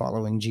that they're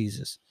following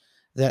Jesus,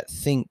 that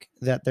think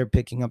that they're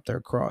picking up their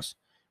cross,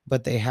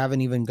 but they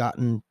haven't even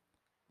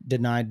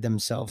denied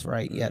themselves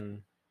right yet.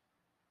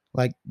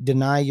 Like,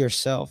 deny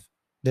yourself,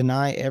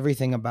 deny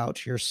everything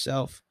about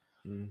yourself,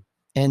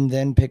 and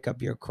then pick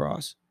up your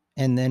cross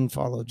and then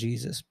follow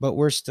Jesus. But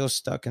we're still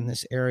stuck in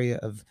this area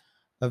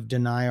of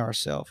deny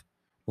ourselves.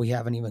 We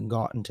haven't even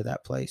gotten to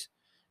that place.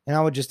 And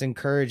I would just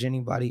encourage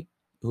anybody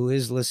who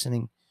is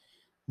listening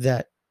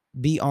that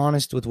be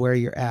honest with where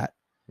you're at.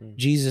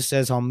 Jesus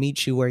says, I'll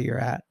meet you where you're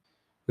at.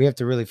 We have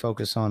to really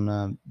focus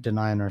on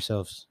denying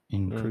ourselves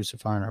and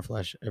crucifying our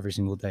flesh every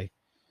single day,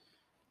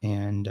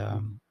 and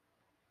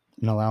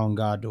allowing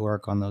God to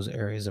work on those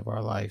areas of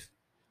our life.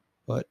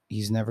 But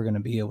he's never going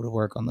to be able to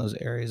work on those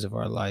areas of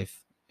our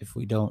life if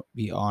we don't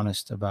be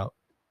honest about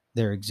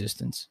their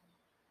existence.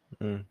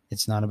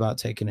 It's not about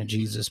taking a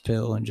Jesus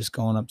pill and just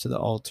going up to the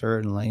altar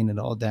and laying it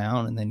all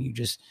down and then you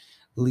just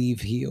leave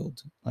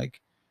healed.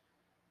 Like,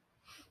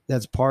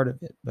 that's part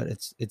of it, but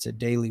it's a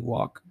daily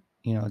walk.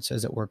 It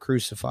says that we're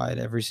crucified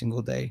every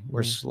single day.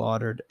 We're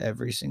slaughtered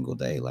every single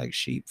day like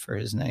sheep for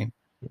his name.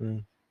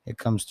 It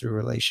comes through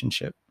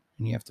relationship,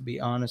 and you have to be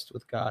honest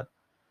with God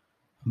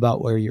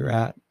about where you're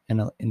at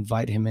and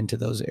invite him into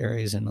those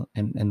areas and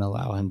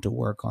allow him to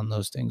work on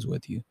those things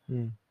with you.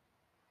 Mm.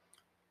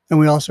 And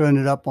we also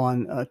ended up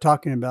on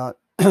talking about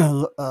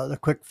the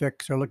quick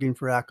fix or looking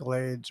for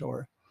accolades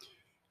or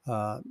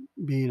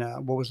being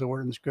what was the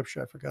word in the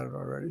scripture? I forgot it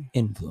already.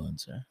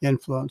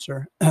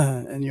 Influencer.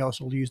 And you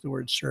also used the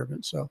word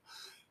servant. So,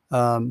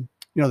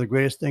 the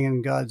greatest thing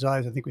in God's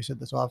eyes, I think we said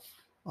this off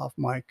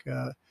mic,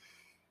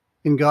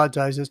 in God's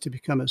eyes is to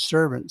become a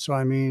servant. So,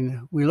 I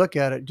mean, we look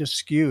at it just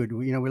skewed.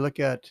 We look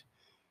at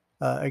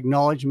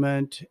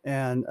acknowledgement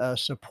and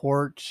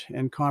support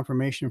and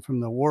confirmation from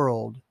the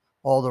world,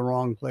 all the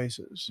wrong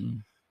places.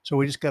 So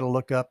we just got to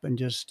look up and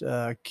just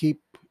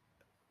keep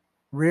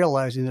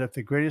realizing that if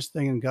the greatest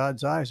thing in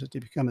God's eyes is to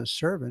become a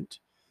servant,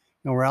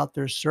 and we're out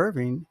there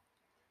serving,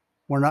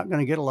 we're not going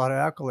to get a lot of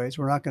accolades.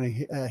 We're not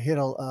going to hit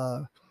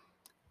a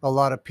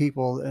lot of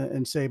people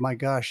and say, "My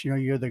gosh,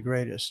 you're the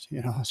greatest."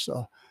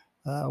 So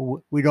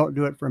we don't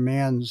do it for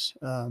man's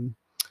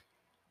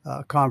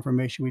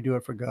confirmation. We do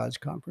it for God's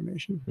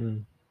confirmation.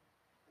 Mm.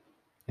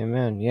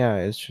 Amen. Yeah,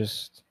 it's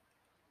just,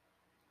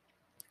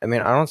 I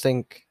mean, I don't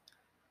think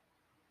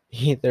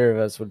either of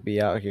us would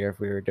be out here if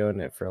we were doing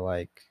it for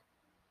like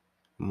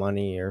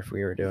money or if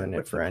we were doing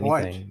it for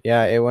anything.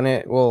 Yeah, it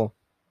wouldn't. Well,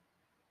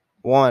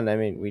 one, I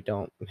mean, we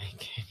don't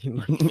make any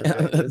money.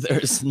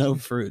 There's no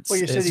fruits. Well,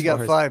 you said you got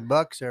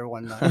 $5 there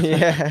one night.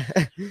 Yeah.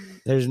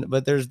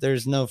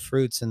 There's no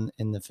fruits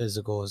in the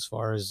physical as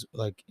far as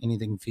like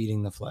anything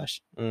feeding the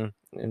flesh.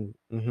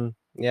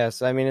 Yeah,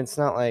 so I mean, it's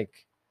not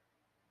like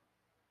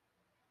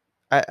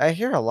I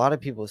hear a lot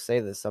of people say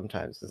this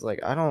sometimes. It's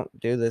like, I don't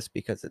do this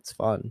because it's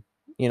fun.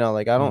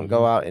 Like I don't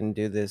go out and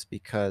do this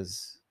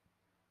because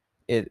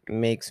it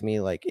makes me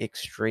like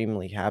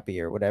extremely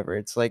happy or whatever.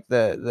 It's like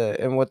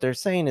and what they're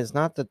saying is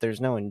not that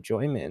there's no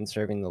enjoyment in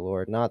serving the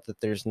Lord, not that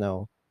there's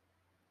no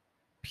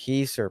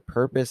peace or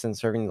purpose in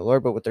serving the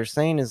Lord, but what they're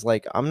saying is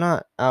like, I'm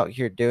not out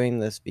here doing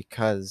this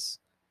because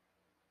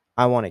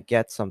I want to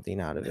get something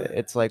out of it.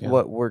 It's like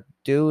what we're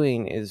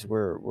doing is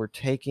we're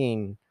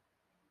taking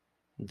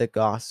the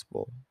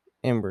gospel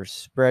and we're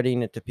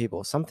spreading it to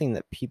people, something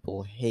that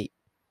people hate,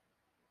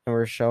 and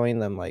we're showing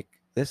them like,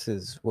 this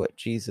is what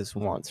Jesus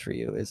wants for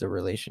you, is a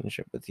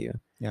relationship with you.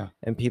 Yeah.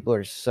 And people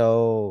are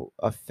so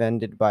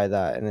offended by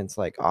that, and it's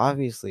like,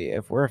 obviously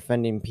if we're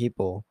offending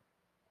people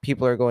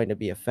are going to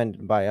be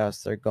offended by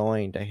us. They're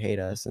going to hate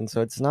us. And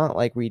so it's not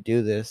like we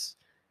do this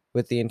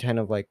with the intent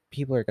of like,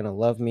 people are going to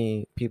love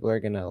me, people are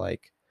going to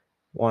like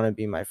want to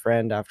be my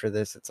friend after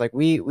this. It's like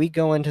we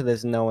go into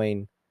this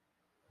knowing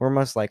we're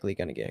most likely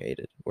going to get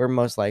hated. We're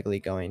most likely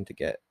going to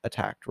get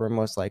attacked. We're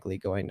most likely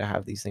going to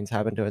have these things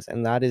happen to us.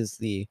 And that is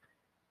the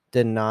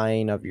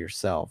denying of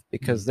yourself,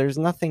 because there's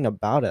nothing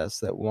about us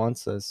that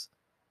wants us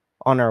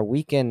on our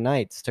weekend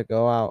nights to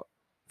go out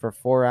for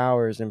 4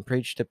 hours and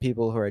preach to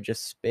people who are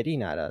just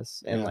spitting at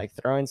us and like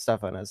throwing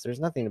stuff on us.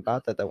 There's nothing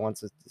about that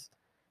wants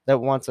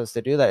us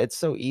to do that. It's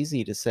so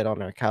easy to sit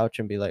on our couch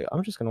and be like,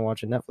 I'm just going to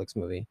watch a Netflix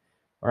movie,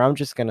 or I'm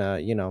just going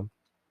to,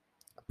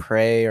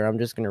 pray, or I'm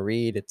just going to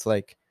read. It's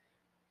like,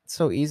 it's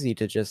so easy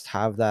to just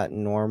have that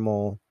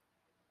normal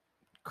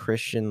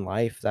Christian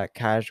life, that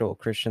casual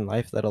Christian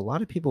life that a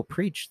lot of people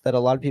preach, that a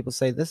lot of people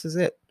say, this is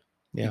it.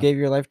 You gave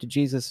your life to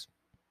Jesus,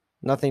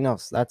 nothing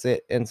else. That's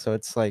it. And so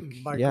it's like,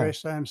 by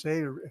grace I am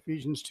saved,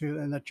 Ephesians 2,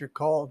 and that you're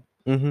called,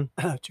 2,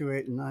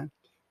 8, and 9,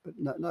 but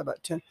not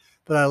about 10.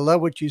 But I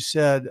love what you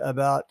said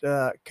about,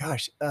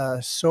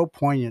 so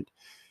poignant.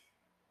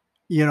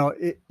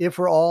 If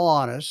we're all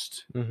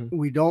honest,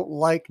 we don't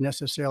like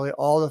necessarily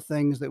all the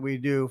things that we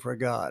do for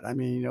God. I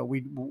mean,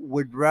 we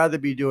would rather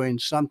be doing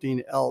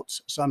something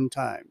else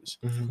sometimes.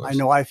 I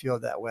know I feel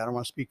that way. I don't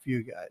want to speak for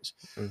you guys.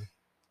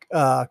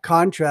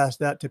 Contrast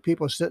that to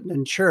people sitting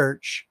in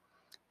church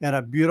and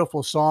a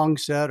beautiful song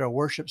set or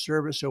worship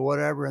service or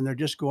whatever, and they're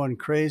just going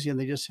crazy, and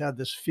they just have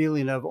this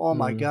feeling of, oh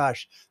my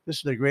gosh, this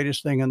is the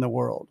greatest thing in the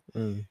world.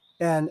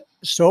 And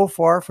so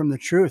far from the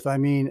truth. I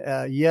mean,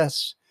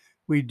 yes,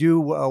 we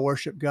do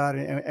worship God,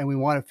 and we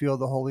want to feel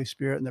the Holy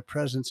Spirit and the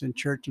presence in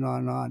church and on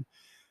and on.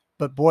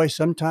 But boy,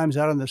 sometimes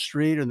out on the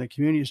street or in the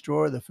community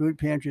store, the food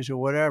pantries or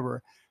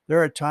whatever,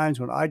 there are times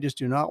when I just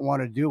do not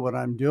want to do what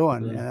I'm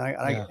doing. And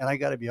I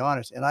got to be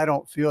honest, and I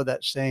don't feel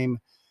that same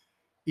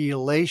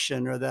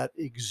elation or that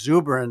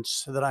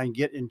exuberance that I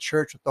get in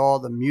church with all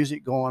the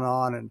music going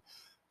on and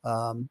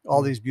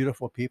all these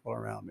beautiful people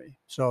around me.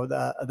 So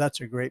that's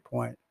a great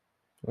point.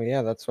 Well,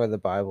 yeah, that's why the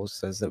Bible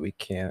says that we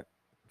can't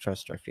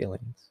trust our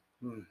feelings.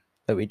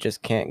 That we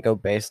just can't go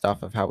based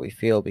off of how we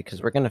feel,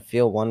 because we're going to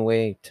feel one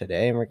way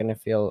today and we're going to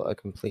feel a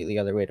completely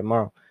other way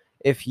tomorrow.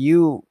 If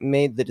you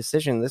made the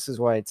decision, this is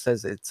why it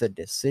says it's a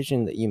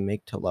decision that you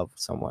make to love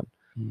someone.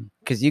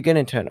 Because you get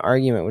into an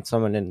argument with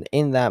someone, and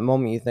in that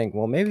moment you think,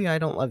 well, maybe I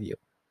don't love you,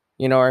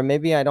 or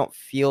maybe I don't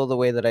feel the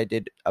way that I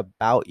did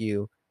about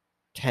you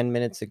 10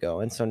 minutes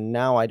ago. And so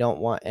now I don't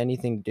want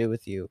anything to do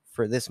with you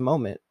for this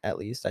moment. At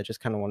least I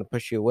just kind of want to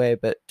push you away.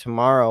 But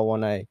tomorrow,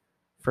 when I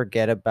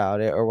forget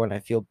about it or when I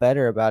feel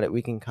better about it,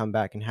 we can come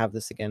back and have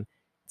this again.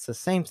 It's the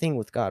same thing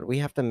with God. We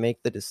have to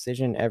make the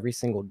decision every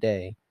single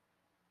day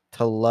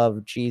to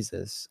love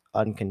Jesus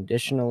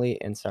unconditionally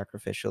and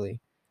sacrificially,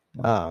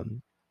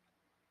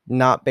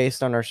 not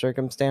based on our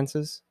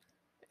circumstances,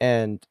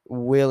 and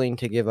willing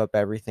to give up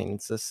everything.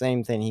 It's the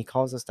same thing. He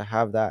calls us to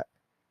have that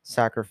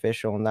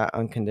sacrificial and that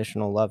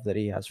unconditional love that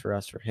he has for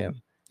us, for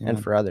him,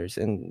 and for others.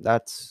 And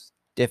that's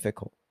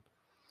difficult.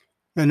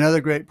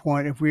 Another great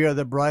point. If we are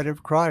the bride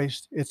of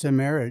Christ, it's a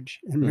marriage,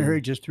 and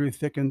marriage is through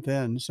thick and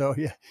thin. So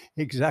yeah,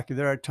 exactly.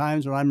 There are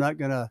times when I'm not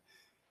going to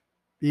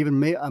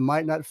I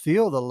might not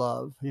feel the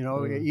love,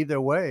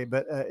 either way,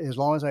 but as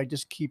long as I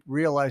just keep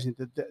realizing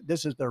that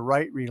this is the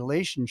right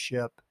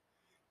relationship,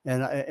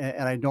 and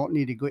I don't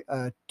need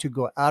to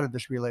go out of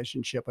this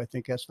relationship. I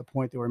think that's the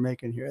point that we're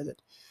making here,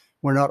 that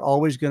we're not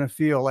always going to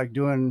feel like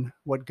doing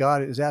what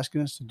God is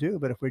asking us to do,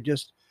 but if we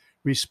just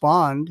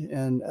respond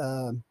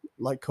and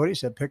like Cody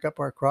said, pick up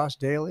our cross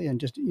daily and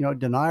just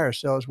deny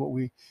ourselves what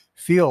we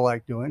feel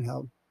like doing,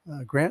 how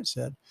Grant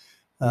said.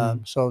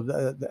 So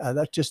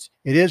that's just,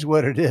 it is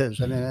what it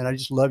is. I mean, and I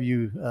just love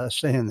you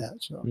saying that.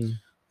 So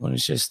well,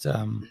 it's just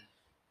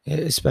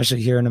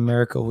especially here in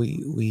America,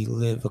 we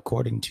live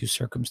according to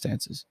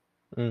circumstances.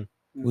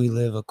 We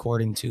live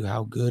according to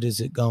how good is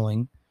it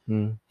going,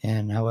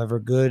 and however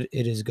good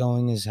it is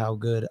going is how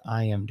good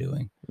I am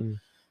doing.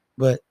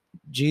 But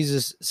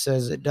Jesus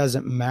says it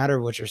doesn't matter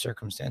what your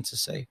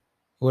circumstances say.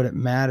 What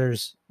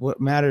matters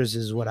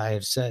is what I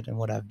have said and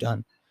what I've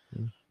done,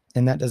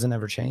 and that doesn't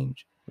ever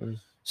change.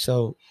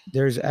 So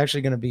there's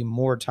actually going to be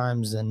more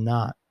times than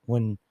not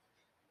when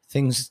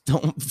things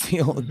don't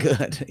feel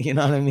good. You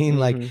know what I mean?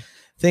 Like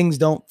things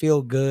don't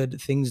feel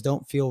good. Things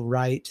don't feel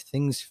right.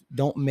 Things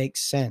don't make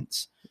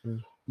sense.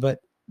 But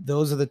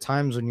those are the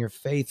times when your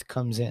faith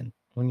comes in,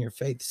 when your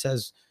faith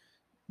says,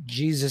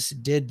 Jesus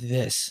did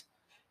this.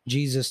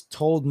 Jesus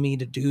told me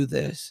to do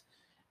this.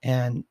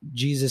 And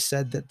Jesus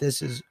said that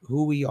this is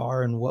who we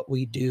are and what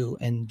we do.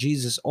 And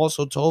Jesus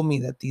also told me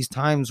that these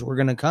times were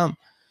going to come.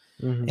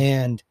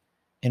 And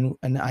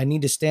I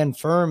need to stand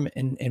firm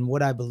in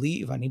what I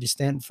believe. I need to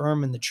stand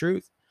firm in the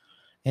truth.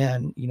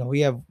 And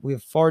we have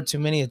far too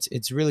many.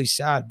 It's really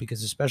sad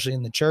because especially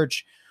in the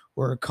church,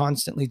 we're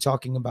constantly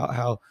talking about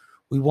how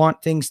we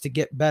want things to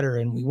get better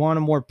and we want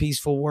a more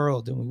peaceful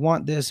world and we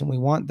want this and we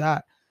want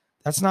that.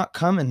 That's not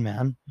coming,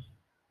 man.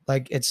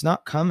 Like it's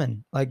not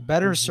coming. Like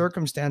better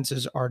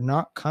circumstances are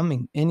not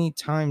coming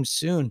anytime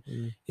soon.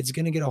 It's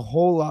going to get a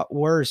whole lot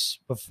worse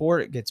before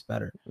it gets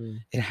better.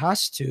 It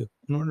has to,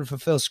 in order to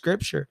fulfill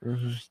scripture.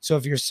 So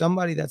if you're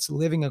somebody that's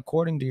living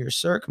according to your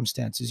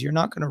circumstances, you're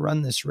not going to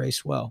run this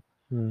race well.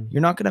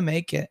 You're not going to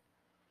make it.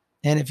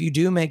 And if you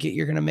do make it,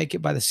 you're going to make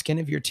it by the skin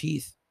of your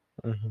teeth.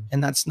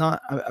 And that's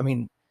not, I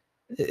mean,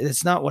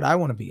 it's not what I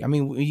want to be. I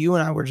mean, you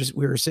and I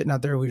we were sitting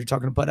out there, we were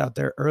talking to Bud out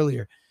there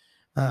earlier.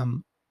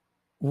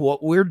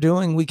 What we're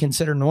doing, we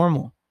consider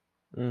normal.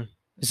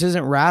 This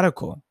isn't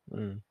radical.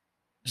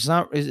 It's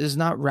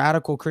not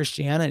radical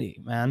Christianity,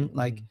 man.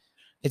 Like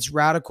it's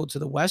radical to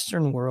the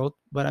Western world.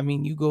 But I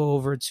mean, you go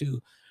over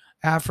to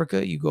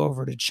Africa, you go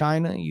over to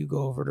China, you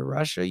go over to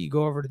Russia, you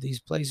go over to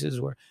these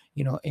places where,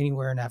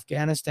 anywhere in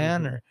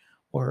Afghanistan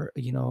or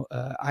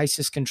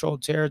ISIS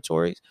controlled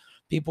territories,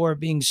 people are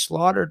being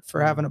slaughtered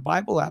for having a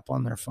Bible app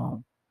on their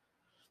phone.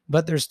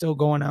 But they're still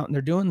going out and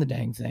they're doing the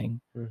dang thing.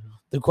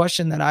 The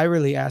question that I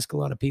really ask a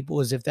lot of people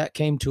is, if that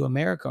came to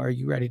America, are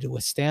you ready to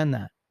withstand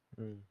that?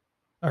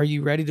 Are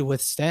you ready to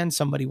withstand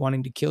somebody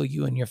wanting to kill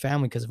you and your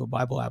family because of a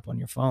Bible app on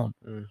your phone?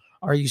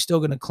 Are you still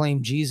going to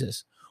claim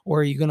Jesus?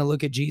 Or are you going to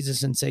look at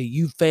Jesus and say,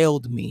 you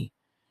failed me.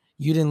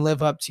 You didn't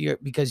live up to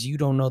because you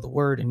don't know the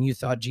word and you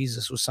thought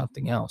Jesus was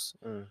something else.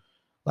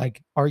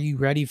 Like, are you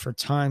ready for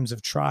times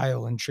of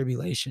trial and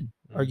tribulation?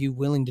 Are you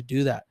willing to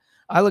do that?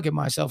 I look at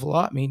myself a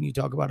lot. I mean, you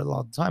talk about it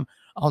all the time.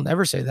 I'll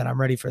never say that I'm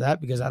ready for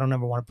that because I don't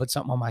ever want to put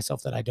something on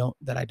myself that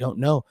I don't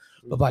know.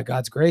 But by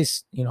God's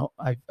grace,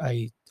 I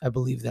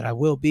believe that I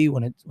will be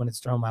when it's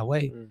thrown my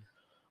way.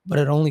 But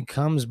it only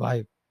comes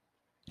by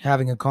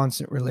having a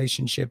constant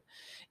relationship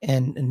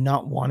and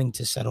not wanting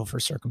to settle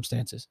for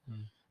circumstances,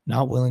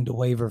 not willing to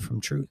waver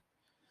from truth.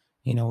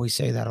 We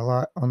say that a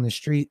lot on the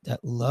street,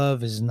 that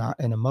love is not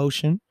an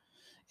emotion,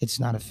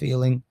 it's not a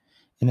feeling,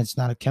 and it's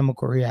not a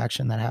chemical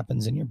reaction that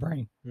happens in your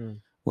brain.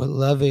 What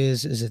love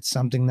is it's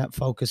something that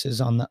focuses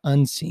on the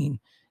unseen,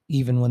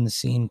 even when the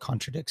seen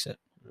contradicts it.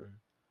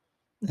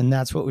 And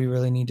that's what we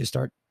really need to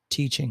start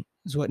teaching,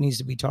 is what needs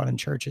to be taught in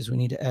churches. We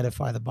need to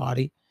edify the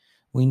body.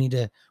 We need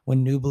to,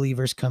 when new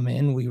believers come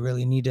in, we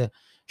really need to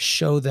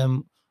show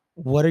them,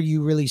 what are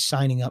you really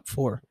signing up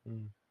for?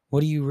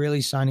 What are you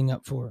really signing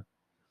up for?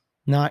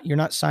 You're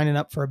not signing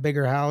up for a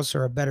bigger house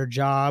or a better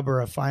job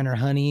or a finer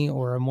honey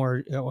or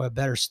a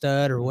better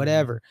stud or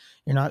whatever.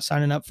 You're not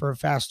signing up for a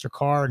faster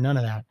car, none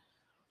of that.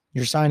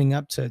 You're signing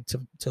up to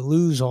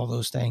lose all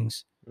those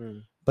things,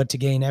 but to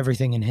gain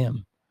everything in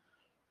him.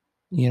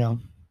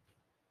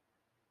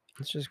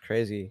 It's just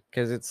crazy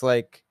because it's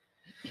like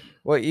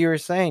what you were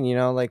saying,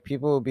 like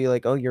people will be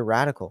like, oh, you're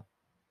radical.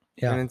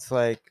 Yeah. And it's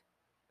like,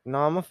 no,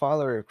 I'm a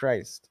follower of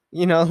Christ.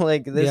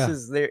 Like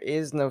there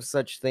is no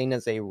such thing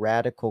as a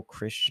radical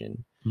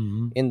Christian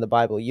in the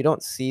Bible. You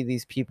don't see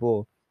these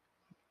people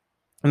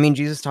I mean,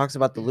 Jesus talks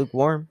about the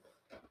lukewarm,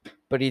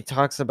 but he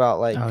talks about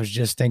like, I was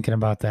just thinking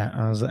about that.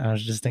 I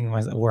was just thinking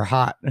myself, we're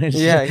hot.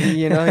 yeah,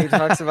 he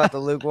talks about the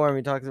lukewarm.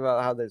 He talks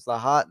about how there's the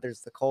hot,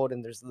 there's the cold,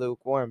 and there's the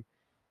lukewarm.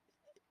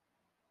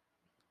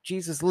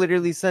 Jesus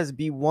literally says,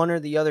 be one or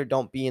the other,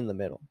 don't be in the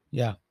middle.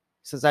 Yeah. He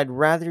says, I'd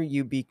rather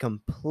you be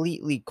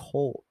completely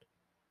cold,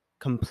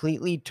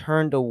 completely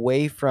turned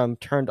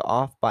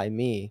off by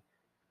me,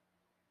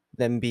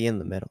 than be in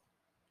the middle.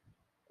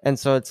 And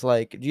so it's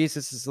like,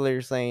 Jesus is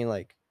literally saying,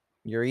 like,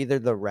 you're either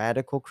the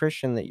radical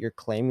Christian that you're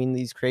claiming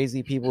these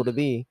crazy people to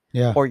be,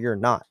 Yeah. or you're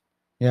not.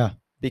 Yeah.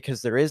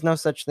 Because there is no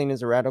such thing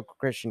as a radical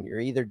Christian. You're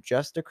either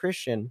just a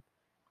Christian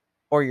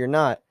or you're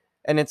not.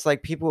 And it's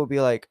like people will be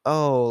like,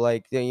 oh,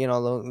 like,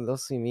 they'll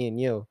see me and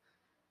you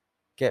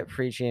get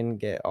preaching,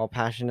 get all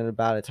passionate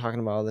about it, talking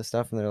about all this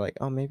stuff, and they're like,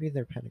 oh, maybe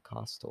they're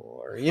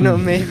Pentecostal, or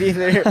maybe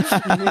they're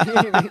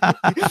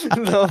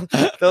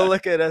they'll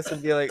look at us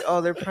and be like, oh,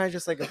 they're probably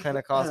just like a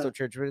Pentecostal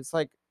church. But it's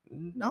like,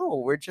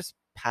 no, we're just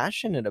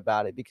passionate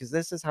about it because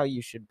this is how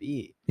you should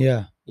be.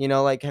 Yeah.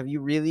 Like, have you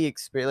really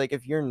experienced, like,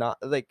 if you're not,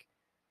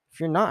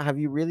 have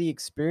you really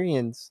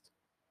experienced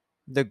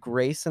the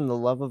grace and the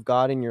love of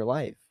God in your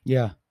life?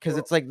 Yeah. Because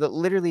it's like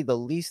literally the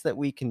least that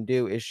we can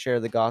do is share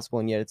the gospel,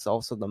 and yet it's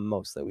also the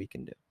most that we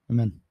can do.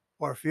 Amen.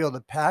 Or feel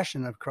the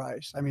passion of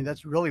Christ. I mean,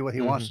 that's really what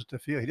he wants us to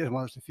feel. He doesn't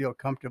want us to feel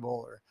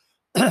comfortable or,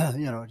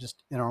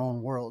 just in our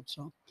own world.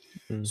 So,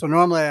 so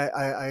normally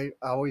I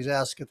always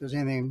ask if there's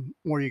anything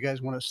more you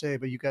guys want to say,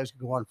 but you guys can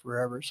go on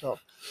forever. So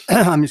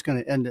I'm just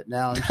going to end it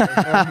now and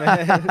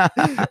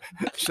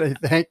say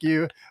thank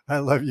you. I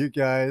love you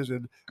guys.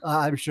 And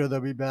I'm sure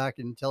they'll be back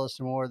and tell us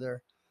some more of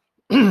their,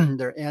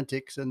 their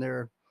antics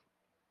and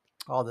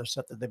all the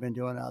stuff that they've been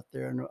doing out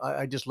there. And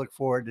I just look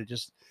forward to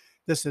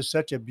this is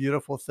such a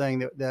beautiful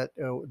thing that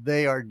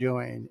they are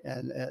doing,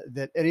 and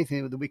that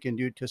anything that we can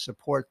do to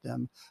support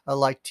them.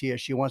 Like Tia,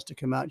 she wants to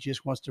come out. She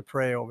just wants to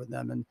pray over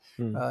them and,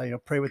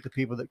 pray with the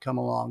people that come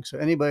along. So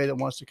anybody that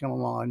wants to come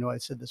along, I know I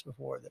said this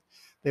before, that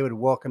they would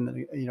welcome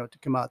them, to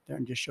come out there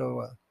and just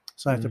show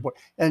sign of support.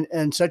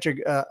 And such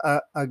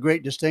a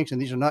great distinction.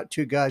 These are not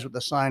two guys with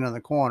a sign on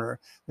the corner.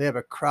 They have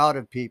a crowd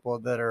of people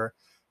that are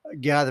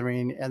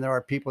gathering, and there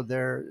are people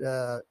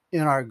there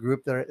in our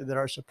group that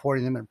are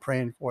supporting them and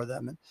praying for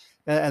them,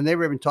 and they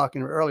were even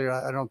talking earlier.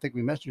 I don't think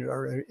we mentioned it,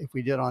 or if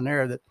we did on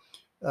air, that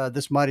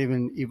this might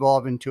even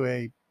evolve into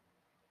a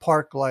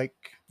park like.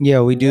 Yeah,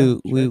 we do.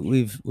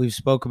 We've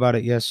spoke about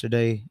it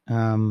yesterday,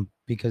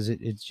 because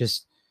it's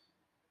just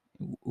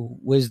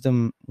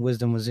wisdom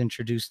was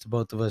introduced to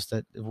both of us,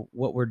 that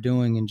what we're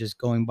doing and just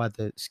going by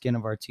the skin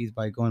of our teeth,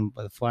 by going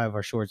by the fly of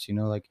our shorts,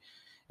 like,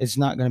 it's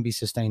not going to be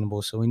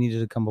sustainable. So we needed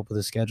to come up with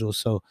a schedule.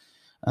 So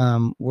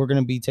we're going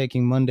to be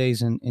taking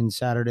Mondays and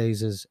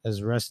Saturdays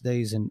as rest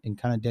days and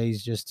kind of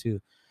days just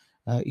to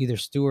either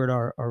steward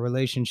our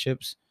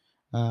relationships,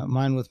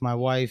 mine with my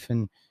wife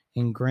and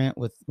Grant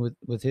with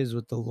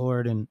the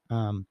Lord, and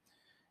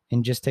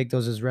just take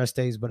those as rest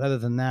days. But other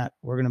than that,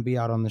 we're going to be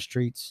out on the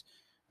streets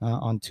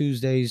on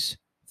Tuesdays,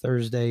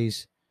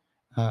 Thursdays,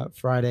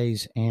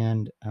 Fridays,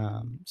 and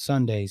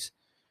Sundays.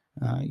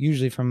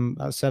 Usually from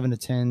about 7 to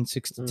 10,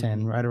 6 to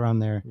 10, right around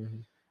there.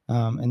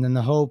 And then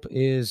the hope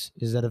is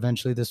that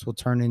eventually this will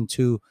turn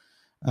into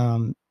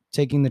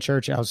taking the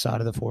church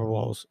outside of the four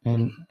walls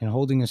and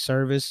holding a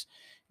service,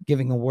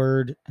 giving a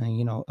word,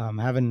 and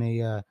having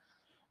a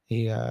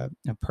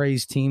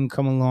praise team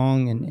come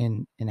along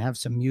and have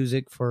some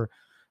music for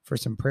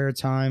some prayer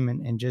time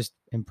and just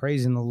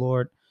praising the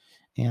Lord.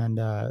 And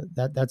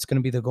that's going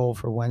to be the goal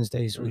for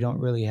Wednesdays. We don't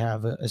really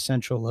have a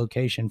central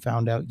location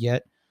found out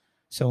yet.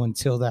 So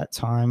until that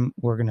time,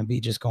 we're going to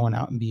be just going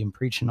out and being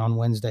preaching on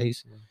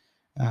Wednesdays.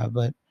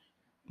 But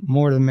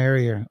more the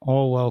merrier,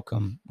 all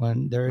welcome.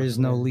 When there is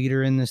no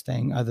leader in this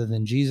thing other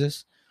than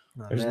Jesus,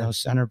 there's no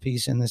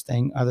centerpiece in this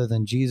thing other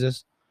than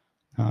Jesus.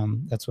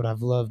 That's what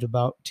I've loved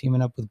about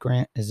teaming up with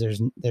Grant, is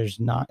it's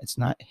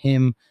not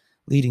him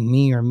leading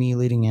me or me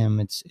leading him.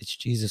 It's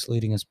Jesus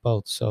leading us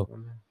both. So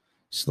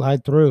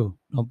slide through.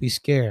 Don't be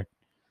scared.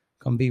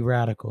 Come be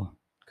radical.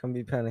 Come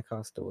be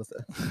Pentecostal with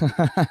us.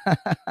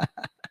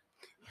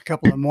 A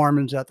couple of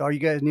Mormons out there. All you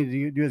guys need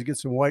to do is get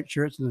some white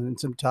shirts and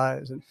some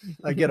ties, and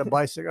I get a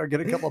bicycle. Or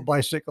get a couple of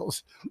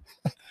bicycles.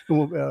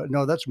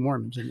 No, that's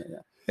Mormons, isn't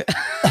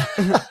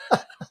it?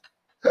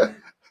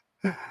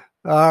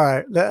 All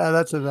right,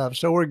 that's enough.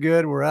 So we're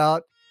good. We're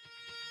out.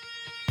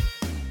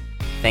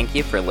 Thank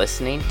you for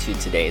listening to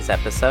today's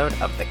episode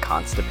of the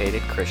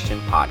Constipated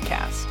Christian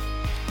Podcast.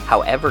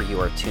 However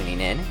you are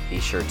tuning in, be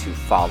sure to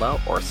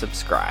follow or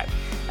subscribe,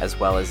 as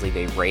well as leave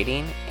a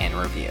rating and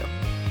review.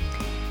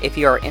 If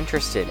you are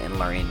interested in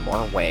learning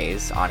more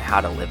ways on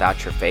how to live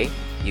out your faith,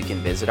 you can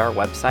visit our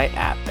website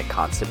at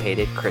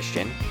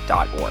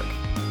theconstipatedchristian.org.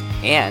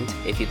 And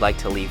if you'd like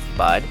to leave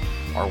Bud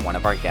or one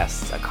of our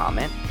guests a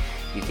comment,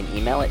 you can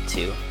email it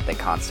to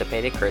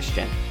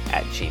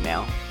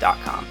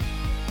theconstipatedchristian@gmail.com.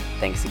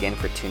 Thanks again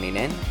for tuning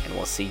in, and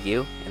we'll see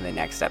you in the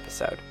next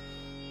episode.